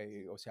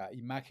diré, o sea,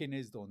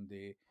 imágenes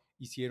donde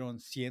hicieron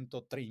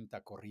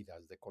 130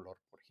 corridas de color,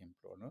 por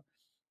ejemplo, ¿no?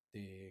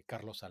 De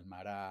Carlos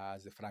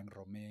Almaraz, de Frank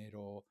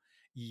Romero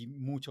y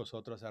muchos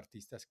otros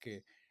artistas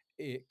que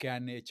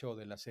han hecho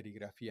de la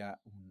serigrafía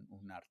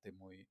un arte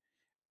muy,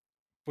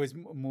 pues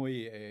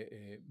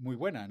muy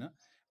buena, ¿no?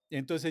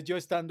 Entonces yo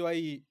estando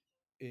ahí,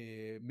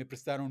 me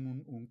prestaron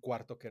un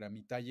cuarto que era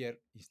mi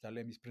taller,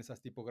 instalé mis presas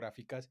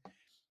tipográficas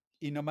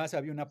y nomás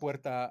había una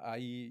puerta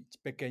ahí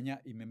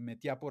pequeña y me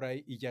metía por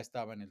ahí y ya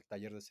estaba en el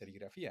taller de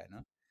serigrafía,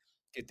 ¿no?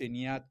 Que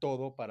tenía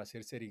todo para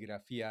hacer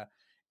serigrafía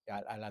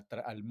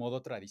al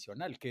modo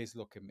tradicional, que es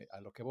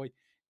a lo que voy,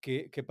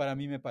 que para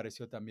mí me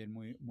pareció también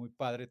muy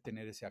padre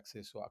tener ese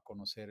acceso a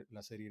conocer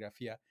la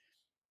serigrafía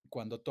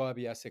cuando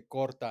todavía se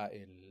corta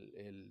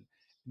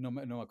no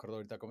me acuerdo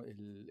ahorita,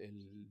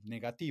 el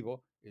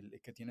negativo,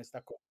 el que tiene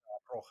esta cosa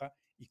roja,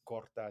 y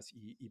cortas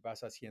y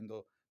vas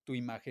haciendo tu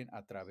imagen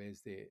a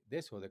través de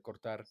eso, de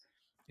cortar.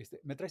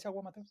 ¿Me traes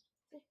agua, Mateo?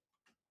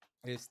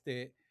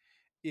 Este,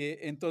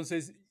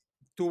 entonces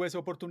tuve esa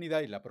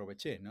oportunidad y la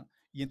aproveché, ¿no?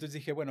 Y entonces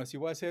dije, bueno, si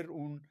voy a hacer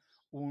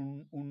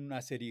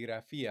una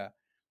serigrafía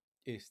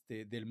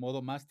del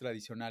modo más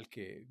tradicional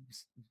que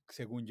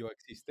según yo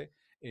existe,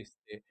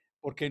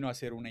 ¿por qué no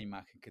hacer una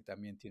imagen que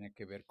también tiene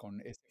que ver con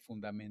ese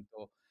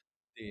fundamento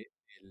de,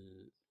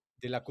 del-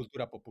 de la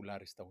cultura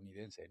popular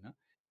estadounidense, ¿no?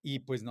 Y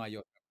pues no hay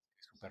otra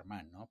que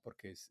Superman, ¿no?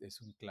 Porque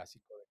es un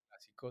clásico de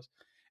clásicos,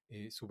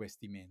 su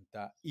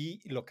vestimenta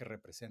y lo que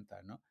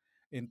representa, ¿no?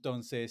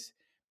 Entonces,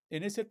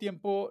 en ese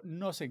tiempo,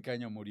 no sé en qué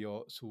año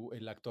murió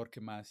el actor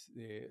que más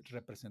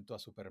representó a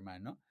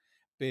Superman, ¿no?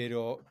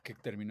 Pero que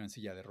terminó en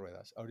silla de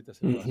ruedas. Ahorita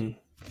se me va su Ujú.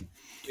 nombre.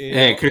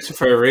 Pero,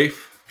 Christopher Reeve.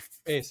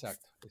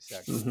 exacto,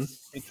 exacto. Ujú.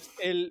 Entonces,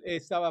 él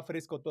estaba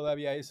fresco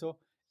todavía eso,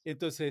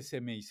 entonces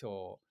se me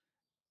hizo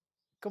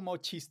como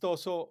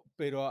chistoso,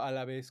 pero a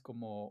la vez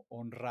como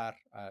honrar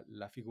a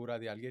la figura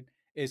de alguien,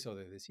 eso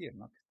de decir,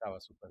 ¿no? Que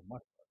estaba súper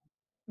muerto.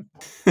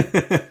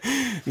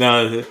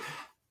 No,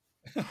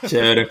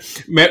 chévere.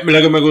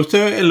 Lo que me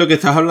gusta es lo que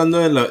estás hablando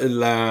de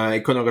la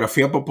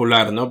iconografía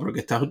popular, ¿no?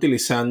 Porque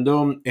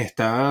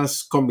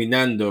estás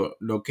combinando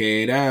lo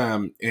que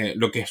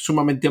lo que es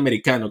sumamente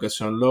americano, que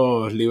son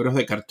los libros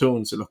de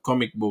cartoons, los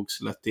comic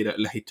books,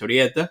 las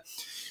historietas,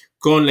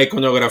 con la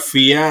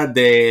iconografía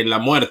de la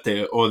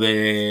muerte o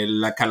de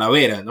la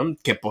calavera, ¿no?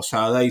 Que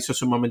Posada hizo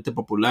sumamente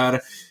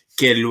popular,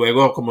 que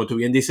luego, como tú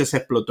bien dices, se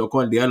explotó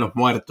con el Día de los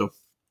Muertos.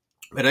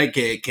 ¿Verdad?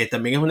 Y que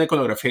también es una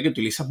iconografía que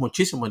utilizas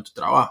muchísimo en tu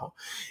trabajo.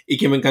 Y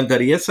que me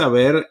encantaría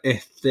saber,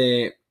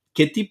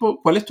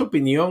 cuál es tu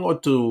opinión o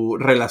tu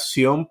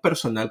relación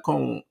personal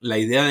con la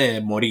idea de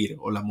morir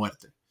o la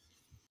muerte.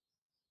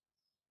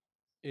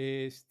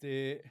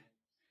 Este,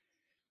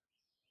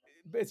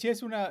 sí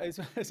es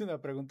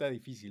una pregunta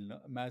difícil,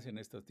 ¿no? Más en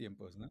estos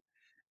tiempos, ¿no?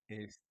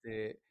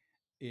 este,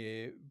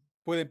 eh,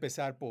 puede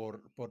empezar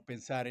por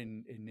pensar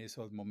en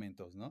esos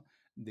momentos, ¿no?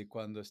 De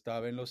cuando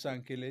estaba en Los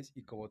Ángeles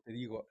y como te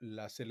digo,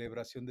 la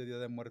celebración de Día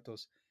de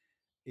Muertos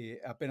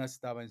apenas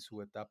estaba en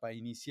su etapa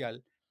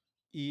inicial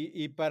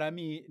y para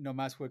mí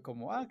nomás fue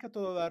como, que a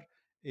todo dar,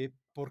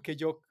 porque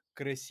yo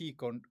crecí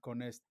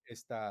con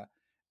esta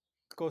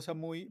cosa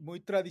muy,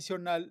 muy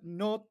tradicional,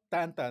 no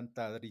tan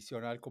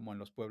tradicional como en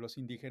los pueblos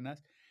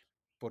indígenas,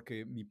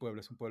 porque mi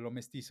pueblo es un pueblo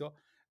mestizo,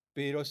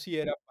 pero sí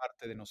era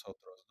parte de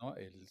nosotros, ¿no?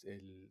 El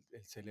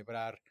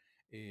celebrar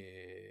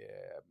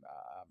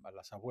a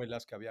las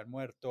abuelas que habían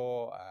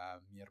muerto, a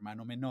mi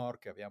hermano menor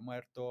que había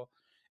muerto,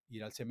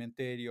 ir al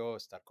cementerio,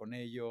 estar con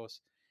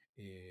ellos,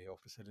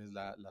 ofrecerles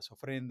las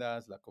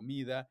ofrendas, la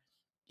comida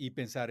y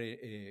pensar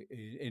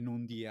en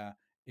un día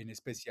en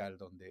especial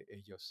donde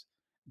ellos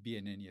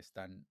vienen y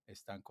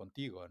están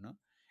contigo, ¿no?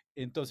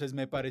 Entonces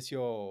me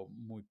pareció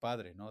muy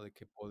padre, ¿no? De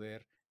que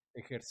poder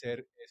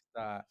ejercer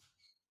esta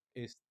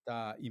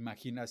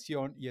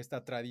imaginación y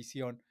esta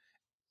tradición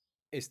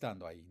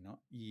estando ahí,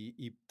 ¿no?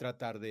 Y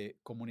tratar de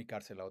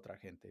comunicársela a otra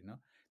gente,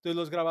 ¿no? Entonces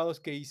los grabados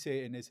que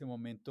hice en ese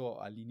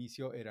momento al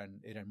inicio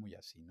eran muy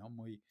así, ¿no?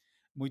 Muy,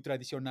 muy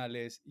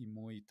tradicionales y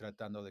muy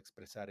tratando de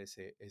expresar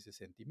ese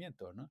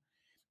sentimiento, ¿no?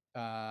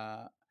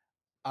 Ah,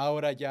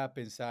 ahora ya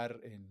pensar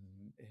en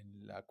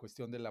la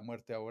cuestión de la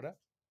muerte ahora.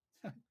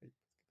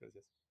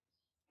 Gracias.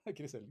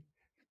 ¿Quieres salir?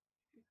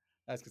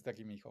 Es que está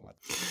aquí mi hijo, Matt.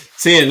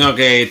 Sí, no,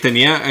 que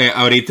tenía,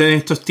 ahorita en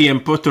estos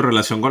tiempos tu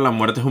relación con la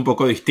muerte es un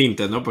poco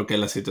distinta, ¿no? Porque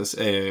la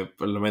situación,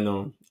 por lo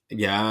menos,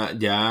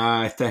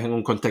 ya estás en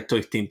un contexto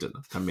distinto,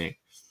 ¿no? También.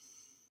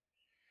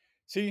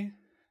 Sí,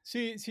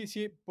 sí, sí,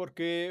 sí,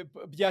 porque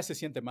ya se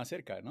siente más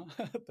cerca, ¿no?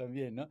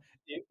 También, ¿no?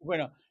 Y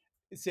bueno,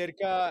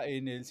 cerca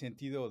en el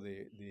sentido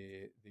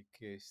de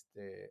que,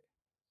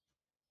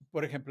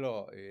 por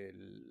ejemplo,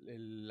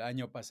 el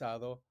año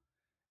pasado,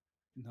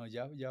 no,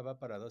 ya va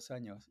para 2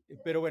 años,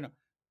 pero bueno,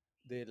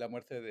 de la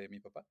muerte de mi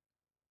papá.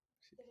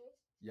 Sí,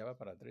 ya va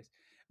para 3.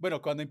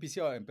 Bueno, cuando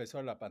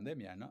empezó la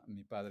pandemia, ¿no?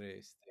 Mi padre,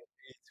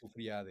 él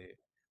sufría de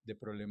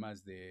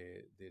problemas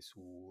de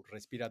sus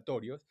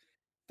respiratorios.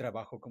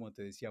 Trabajó, como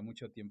te decía,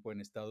 mucho tiempo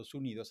en Estados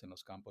Unidos, en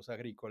los campos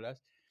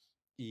agrícolas,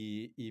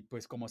 y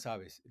pues, como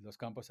sabes, los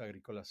campos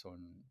agrícolas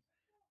son,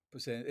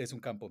 pues, es un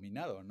campo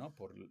minado, ¿no?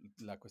 Por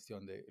la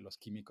cuestión de los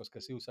químicos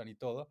que se usan y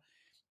todo.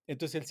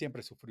 Entonces él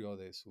siempre sufrió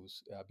de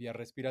sus vías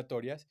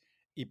respiratorias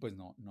y pues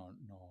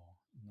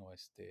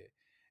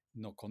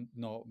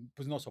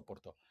pues no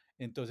soportó.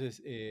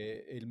 Entonces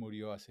él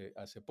murió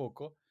hace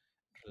poco,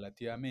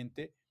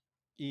 relativamente,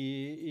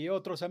 y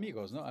otros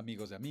amigos, ¿no?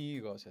 Amigos de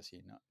amigos, y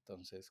así, ¿no?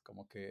 Entonces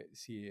como que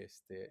sí,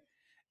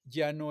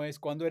 ya no es,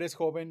 cuando eres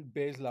joven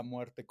ves la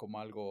muerte como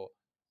algo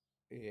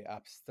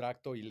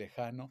abstracto y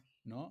lejano,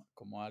 ¿no?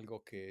 Como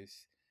algo que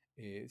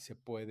se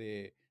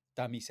puede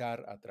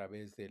tamizar a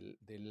través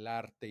del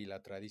arte y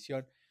la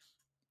tradición.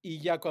 Y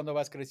ya cuando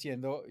vas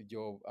creciendo,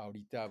 yo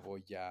ahorita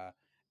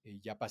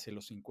ya pasé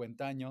los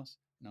 50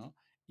 años, ¿no?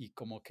 Y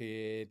como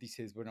que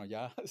dices, bueno,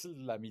 ya es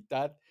la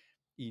mitad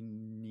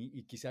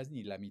y quizás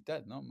ni la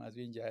mitad, ¿no? Más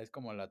bien ya es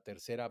como la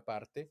tercera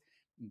parte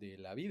de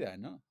la vida,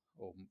 ¿no?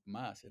 O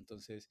más.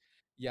 Entonces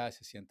ya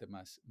se siente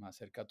más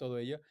cerca todo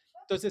ello.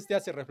 Entonces te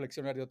hace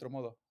reflexionar de otro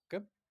modo.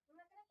 ¿Qué?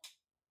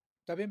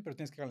 Está bien, pero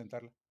tienes que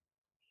calentarla.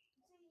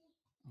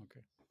 Ok.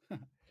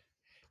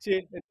 Sí,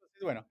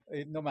 entonces, bueno,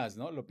 no más,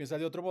 ¿no? Lo piensas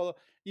de otro modo.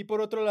 Y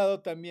por otro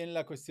lado, también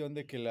la cuestión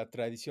de que la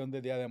tradición de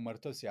Día de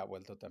Muertos se ha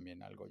vuelto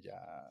también algo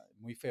ya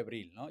muy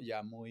febril, ¿no?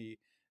 Ya muy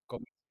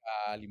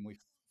comercial y muy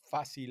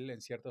fácil en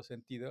cierto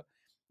sentido.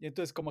 Y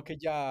entonces como que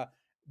ya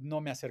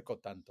no me acerco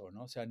tanto,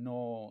 ¿no? O sea,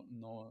 no,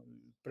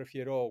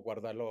 prefiero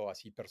guardarlo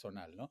así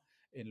personal, ¿no?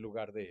 En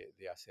lugar de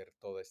hacer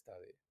toda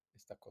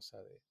esta cosa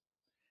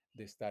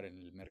de estar en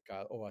el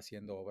mercado o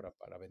haciendo obra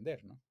para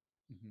vender, ¿no?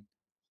 Ujú, ujú.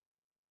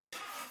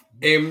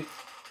 Em,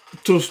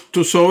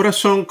 tus obras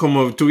son,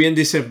 como tú bien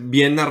dices,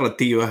 bien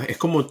narrativas. Es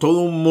como todo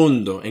un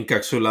mundo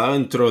encapsulado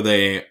dentro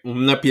de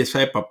una pieza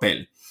de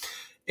papel.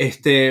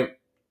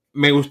 Este,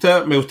 me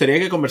gustaría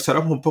que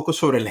conversáramos un poco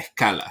sobre la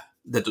escala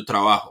de tu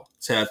trabajo.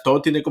 O sea,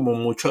 todo tiene como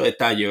mucho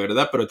detalle,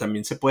 ¿verdad? Pero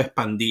también se puede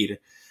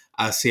expandir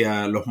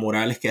hacia los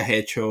murales que has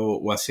hecho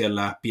o hacia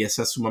las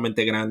piezas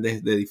sumamente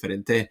grandes de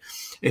diferentes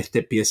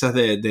piezas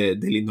de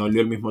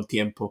linoleo al mismo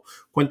tiempo.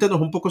 Cuéntanos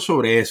un poco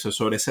sobre eso,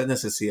 sobre esa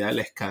necesidad de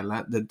la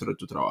escala dentro de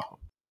tu trabajo.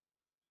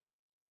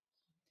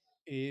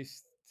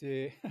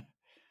 Este,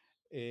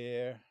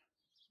 eh,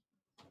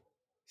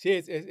 sí,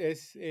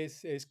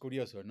 es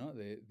curioso, ¿no?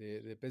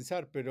 De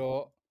pensar,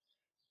 pero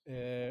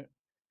eh,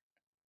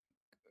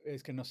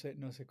 es que no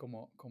sé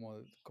cómo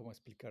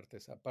explicarte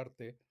esa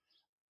parte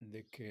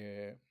de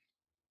que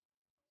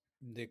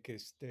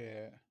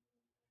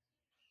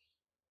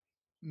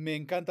me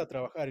encanta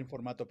trabajar en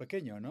formato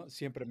pequeño, ¿no?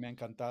 Siempre me ha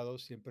encantado,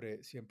 siempre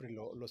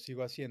lo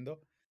sigo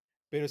haciendo,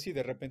 pero sí,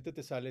 de repente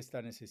te sale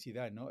esta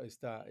necesidad, ¿no?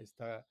 Esta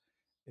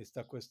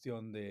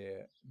cuestión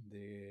de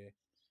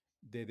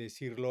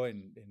decirlo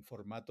en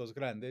formatos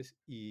grandes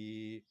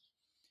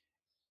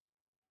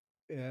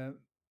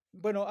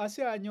Bueno,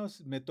 hace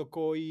años me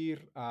tocó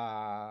ir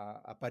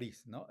a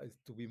París, ¿no?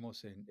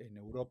 Estuvimos en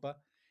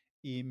Europa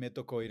y me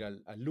tocó ir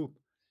al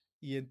Louvre.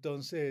 Y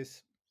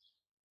entonces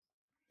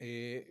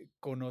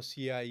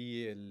conocí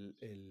ahí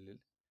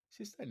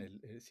sí está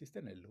sí está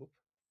en el Louvre.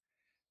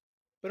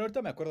 Pero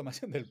ahorita me acuerdo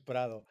más bien del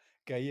Prado,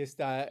 que ahí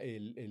está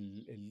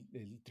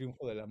el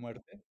triunfo de la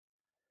muerte.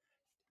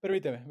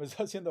 Permíteme, me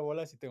está haciendo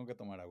bolas y tengo que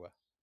tomar agua.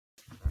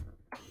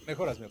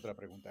 Mejor hazme otra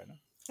pregunta, ¿no?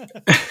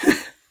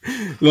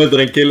 No,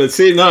 tranquilo.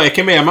 Sí, no, es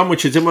que me llama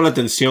muchísimo la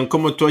atención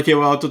cómo tú has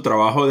llevado tu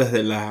trabajo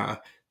desde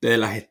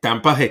las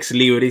estampas ex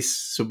libris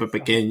súper Ajá,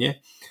 pequeñas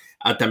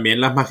a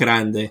también las más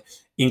grandes.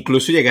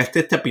 Incluso llegaste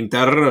hasta a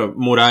pintar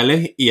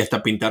murales y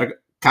hasta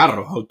pintar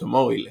carros,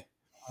 automóviles.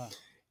 ajá,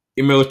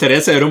 Y me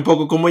gustaría saber un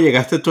poco cómo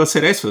llegaste tú a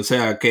hacer eso. O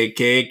sea,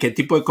 qué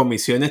tipo de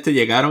comisiones te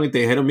llegaron y te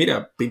dijeron,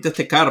 mira, pinta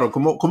este carro.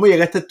 ¿Cómo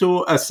llegaste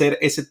tú a hacer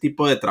ese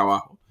tipo de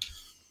trabajo?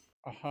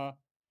 ajá.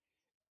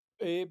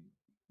 Eh,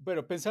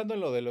 bueno, pensando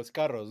en lo de los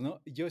carros,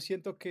 ¿no? Yo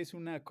siento que es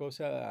una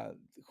cosa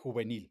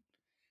juvenil,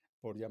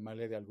 por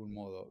llamarle de algún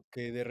modo,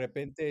 que de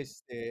repente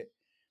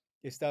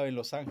estaba en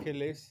Los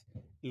Ángeles.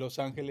 Los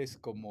Ángeles,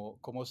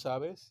 como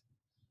sabes,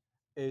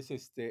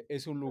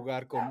 es un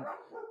lugar con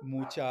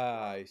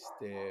mucha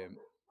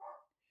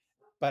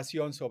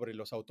pasión sobre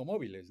los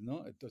automóviles,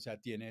 ¿no? Entonces, o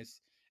sea,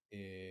 tienes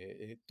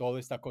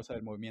toda esta cosa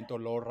del movimiento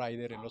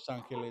lowrider en Los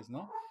Ángeles,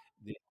 ¿no?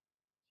 De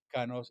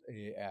mexicanos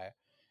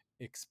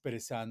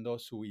expresando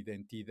su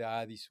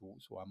identidad y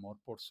su amor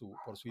por su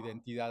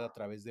identidad a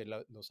través de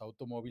los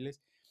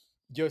automóviles.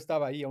 Yo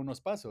estaba ahí a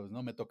unos pasos,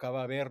 ¿no? Me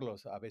tocaba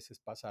verlos a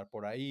veces pasar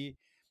por ahí,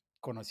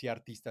 conocí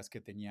artistas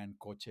que tenían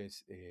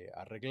coches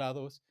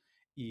arreglados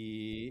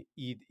y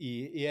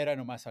era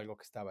nomás algo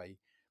que estaba ahí.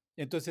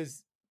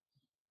 Entonces,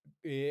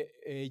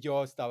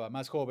 yo estaba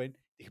más joven,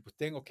 dije, pues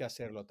tengo que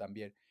hacerlo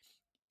también.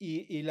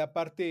 Y la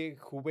parte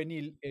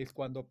juvenil es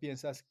cuando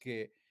piensas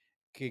que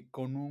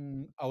con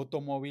un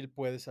automóvil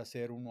puedes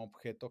hacer un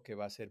objeto que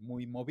va a ser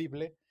muy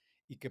movible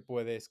y que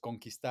puedes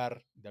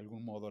conquistar de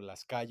algún modo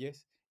las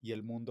calles y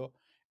el mundo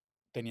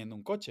teniendo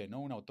un coche, ¿no?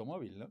 Un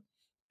automóvil, ¿no?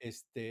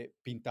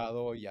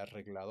 Pintado y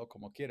arreglado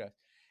como quieras.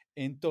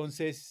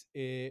 Entonces,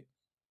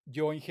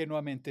 yo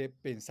ingenuamente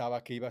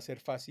pensaba que iba a ser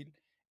fácil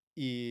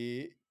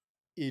y,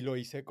 y lo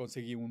hice,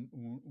 conseguí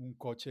un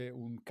coche,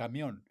 un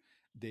camión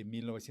de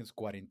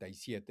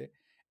 1947,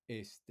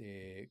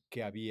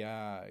 que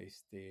había,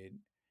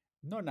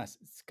 no,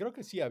 creo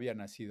que sí había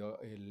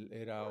nacido,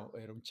 era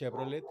un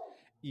Chevrolet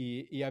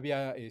y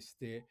había,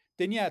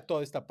 tenía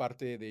toda esta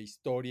parte de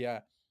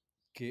historia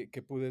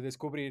que pude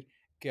descubrir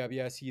que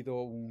había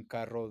sido un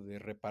carro de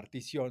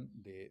repartición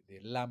de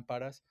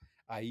lámparas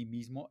ahí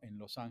mismo en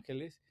Los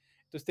Ángeles.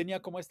 Entonces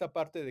tenía como esta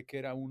parte de que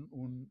era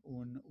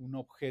un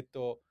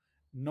objeto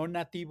no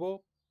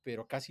nativo,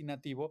 pero casi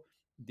nativo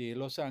de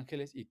Los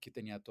Ángeles y que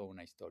tenía toda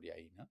una historia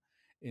ahí, ¿no?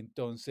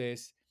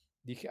 Entonces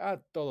dije,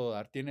 todo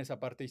dar, tiene esa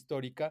parte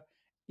histórica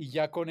y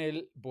ya con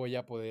él voy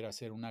a poder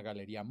hacer una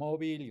galería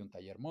móvil y un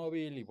taller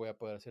móvil y voy a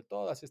poder hacer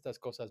todas estas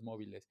cosas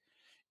móviles.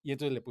 Y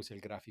entonces le puse el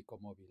gráfico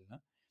móvil,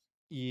 ¿no?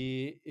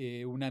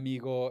 Y un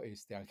amigo,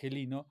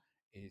 Angelino,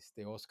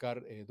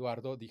 Oscar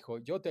Eduardo, dijo,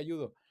 yo te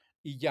ayudo.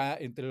 Y ya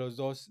entre los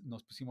dos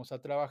nos pusimos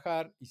a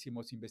trabajar,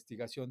 hicimos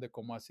investigación de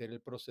cómo hacer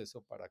el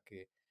proceso para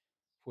que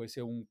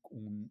fuese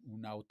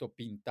un auto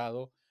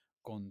pintado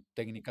con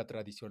técnica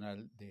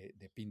tradicional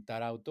de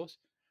pintar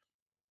autos.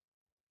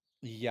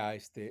 Y ya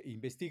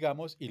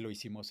investigamos y lo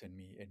hicimos en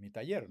mi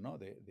taller, ¿no?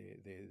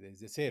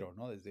 Desde cero,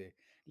 ¿no? Desde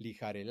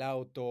lijar el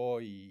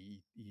auto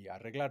y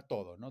arreglar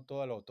todo, ¿no?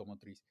 Toda la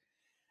automotriz.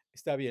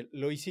 Está bien,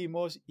 lo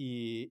hicimos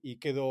y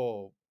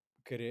quedó,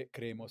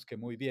 creemos que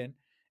muy bien.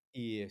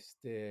 Y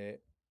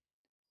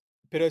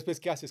pero después,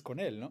 ¿qué haces con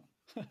él, no?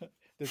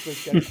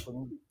 Después, ¿qué haces con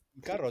un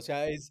carro? O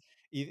sea,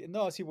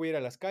 no, sí voy a ir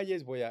a las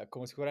calles,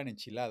 como si fueran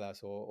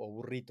enchiladas o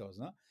burritos,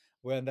 ¿no?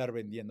 Voy a andar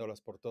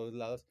vendiéndolos por todos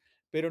lados,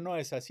 pero no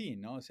es así,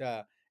 ¿no? O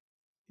sea,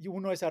 y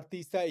uno es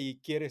artista y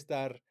quiere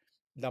estar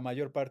la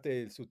mayor parte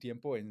de su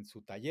tiempo en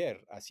su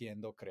taller,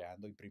 haciendo,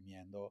 creando,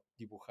 imprimiendo,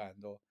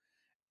 dibujando,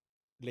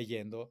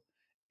 leyendo,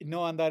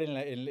 no andar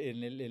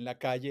en la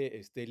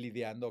calle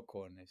lidiando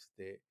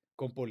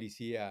con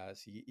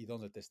policías y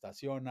dónde te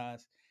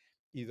estacionas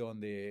y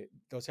dónde,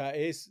 o sea,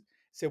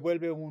 se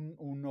vuelve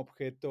un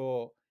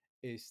objeto,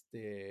 es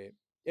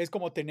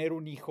como tener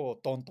un hijo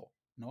tonto,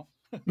 ¿no?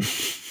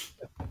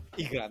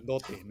 Y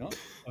grandote, ¿no?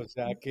 O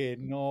sea, que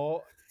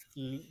no,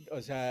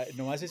 o sea,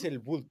 nomás es el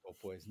bulto,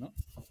 pues, ¿no?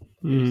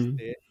 Mm.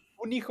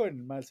 Un hijo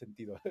en mal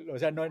sentido, o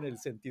sea, no en el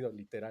sentido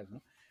literal,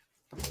 ¿no?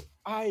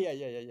 Ay,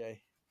 ay, ay, ay,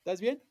 ay. ¿Estás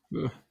bien?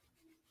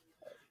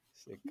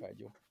 Se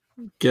cayó.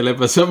 ¿Qué le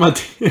pasó a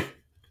Mati?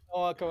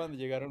 No, acaban de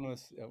llegar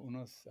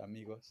unos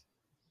amigos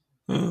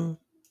Ah,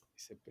 y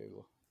se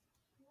pegó.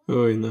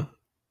 uy, no.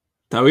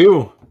 ¿Está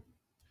vivo?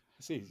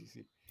 Sí, sí,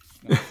 sí.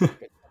 No, se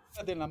cayó.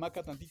 Quédate en la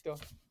hamaca tantito,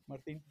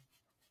 Martín.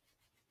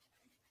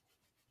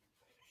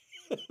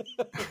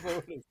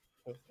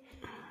 Pobrecito.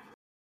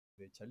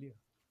 De Chalío.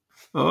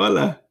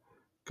 Hola.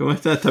 ¿Cómo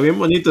estás? Está bien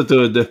bonito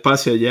tu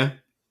espacio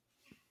allá.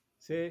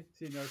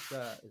 sí, no,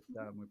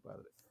 está muy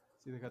padre.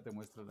 Sí, déjate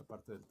muestro la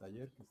parte del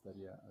taller que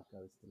estaría acá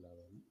de este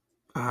lado, ¿no?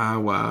 Ah,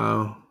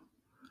 wow.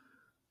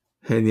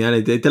 Genial.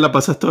 Y te la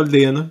pasas todo el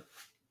día, ¿no?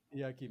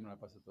 Y aquí me la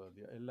paso todo el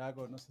día. El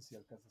lago, no sé si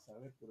alcanzas a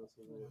ver, pero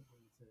se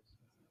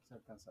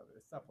alcanza a ver.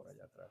 Está por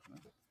allá atrás, ¿no?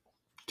 El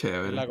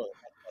Chévere. lago de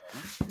Pátzcuaro,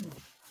 ¿no?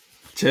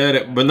 Chévere.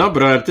 Ah, Bueno,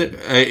 pero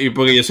y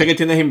porque yo sé que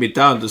tienes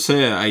invitado,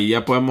 entonces ahí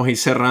ya podemos ir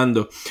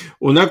cerrando.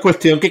 Una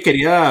cuestión que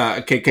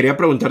quería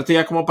preguntarte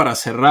ya como para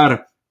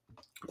cerrar.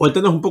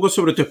 Cuéntanos un poco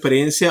sobre tu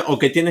experiencia o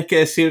qué tienes que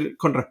decir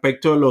con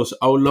respecto a los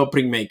Outlaw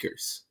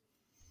Printmakers.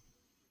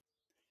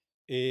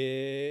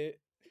 eh,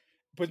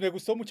 Pues me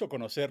gustó mucho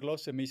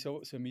conocerlos, se me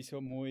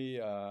hizo muy,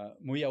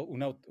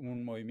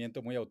 un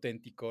movimiento muy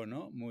auténtico,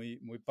 ¿no?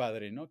 Muy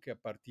padre, ¿no? Que a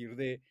partir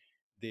del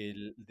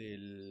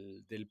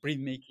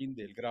printmaking,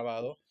 del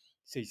grabado,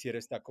 se hiciera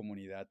esta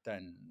comunidad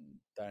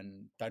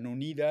tan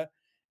unida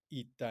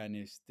y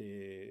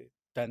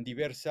tan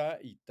diversa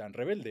y tan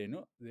rebelde,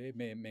 ¿no?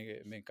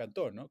 Me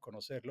encantó, ¿no?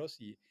 Conocerlos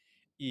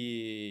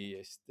y,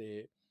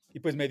 este, y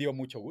pues me dio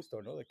mucho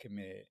gusto, ¿no? De que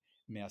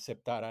me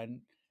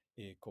aceptaran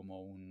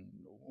como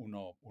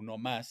uno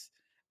más,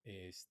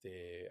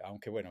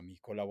 aunque bueno, mi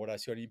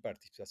colaboración y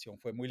participación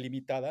fue muy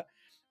limitada,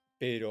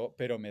 pero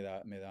me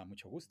da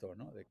mucho gusto,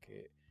 ¿no? De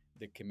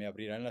que me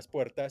abrieran las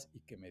puertas y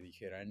que me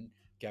dijeran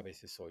que a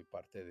veces soy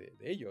parte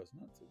de ellos,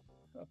 ¿no?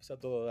 Pues a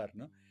todo dar,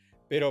 ¿no?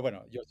 Pero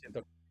bueno, yo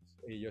siento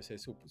que ellos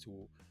es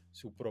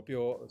su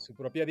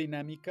propia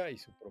dinámica y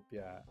su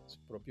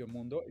propio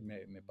mundo y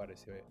me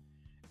parece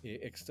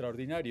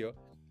extraordinario.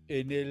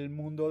 En el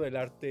mundo del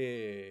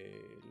arte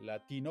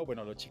latino,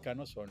 bueno, los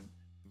chicanos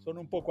son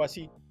un poco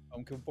así,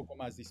 aunque un poco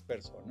más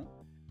disperso,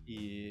 ¿no?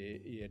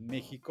 Y en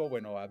México,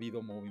 bueno, ha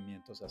habido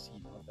movimientos así,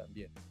 ¿no?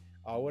 También.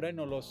 Ahora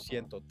no los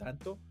siento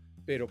tanto,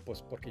 pero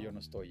pues porque yo no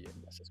estoy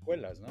en las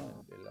escuelas,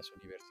 ¿no? En las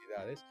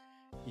universidades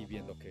y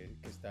viendo qué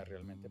está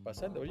realmente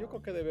pasando. Yo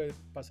creo que debe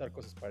pasar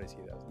cosas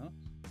parecidas, ¿no?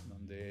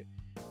 Donde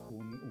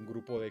un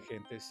grupo de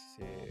gente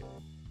se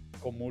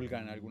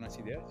comulgan algunas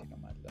ideas y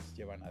nomás las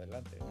llevan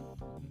adelante, ¿no?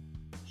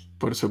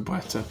 Por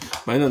supuesto.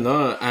 Bueno,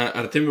 no,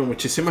 Artemio,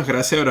 muchísimas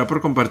gracias, ¿verdad?,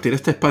 por compartir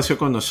este espacio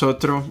con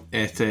nosotros.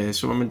 Es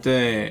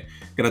sumamente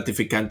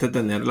gratificante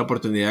tener la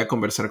oportunidad de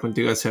conversar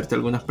contigo y hacerte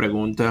algunas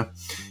preguntas.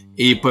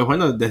 Y pues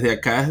bueno, desde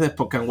acá, desde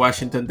Spokane,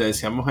 Washington, te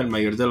deseamos el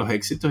mayor de los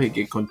éxitos y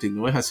que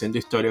continúes haciendo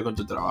historia con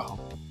tu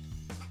trabajo.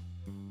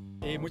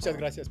 Muchas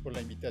gracias por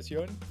la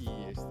invitación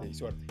y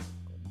suerte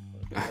con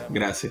el programa.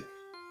 Gracias.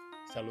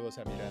 Saludos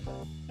a Miranda.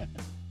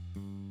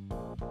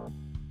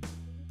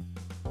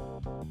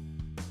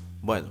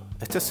 Bueno,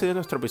 este ha sido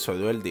nuestro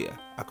episodio del día.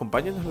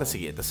 Acompáñanos la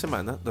siguiente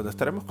semana, donde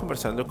estaremos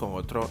conversando con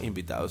otro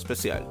invitado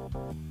especial.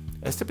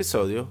 Este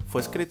episodio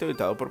fue escrito y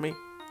editado por mí,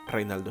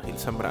 Reinaldo Gil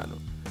Zambrano,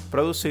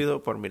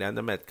 producido por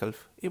Miranda Metcalf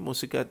y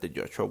música de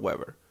Joshua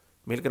Weber.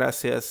 Mil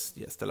gracias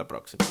y hasta la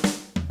próxima.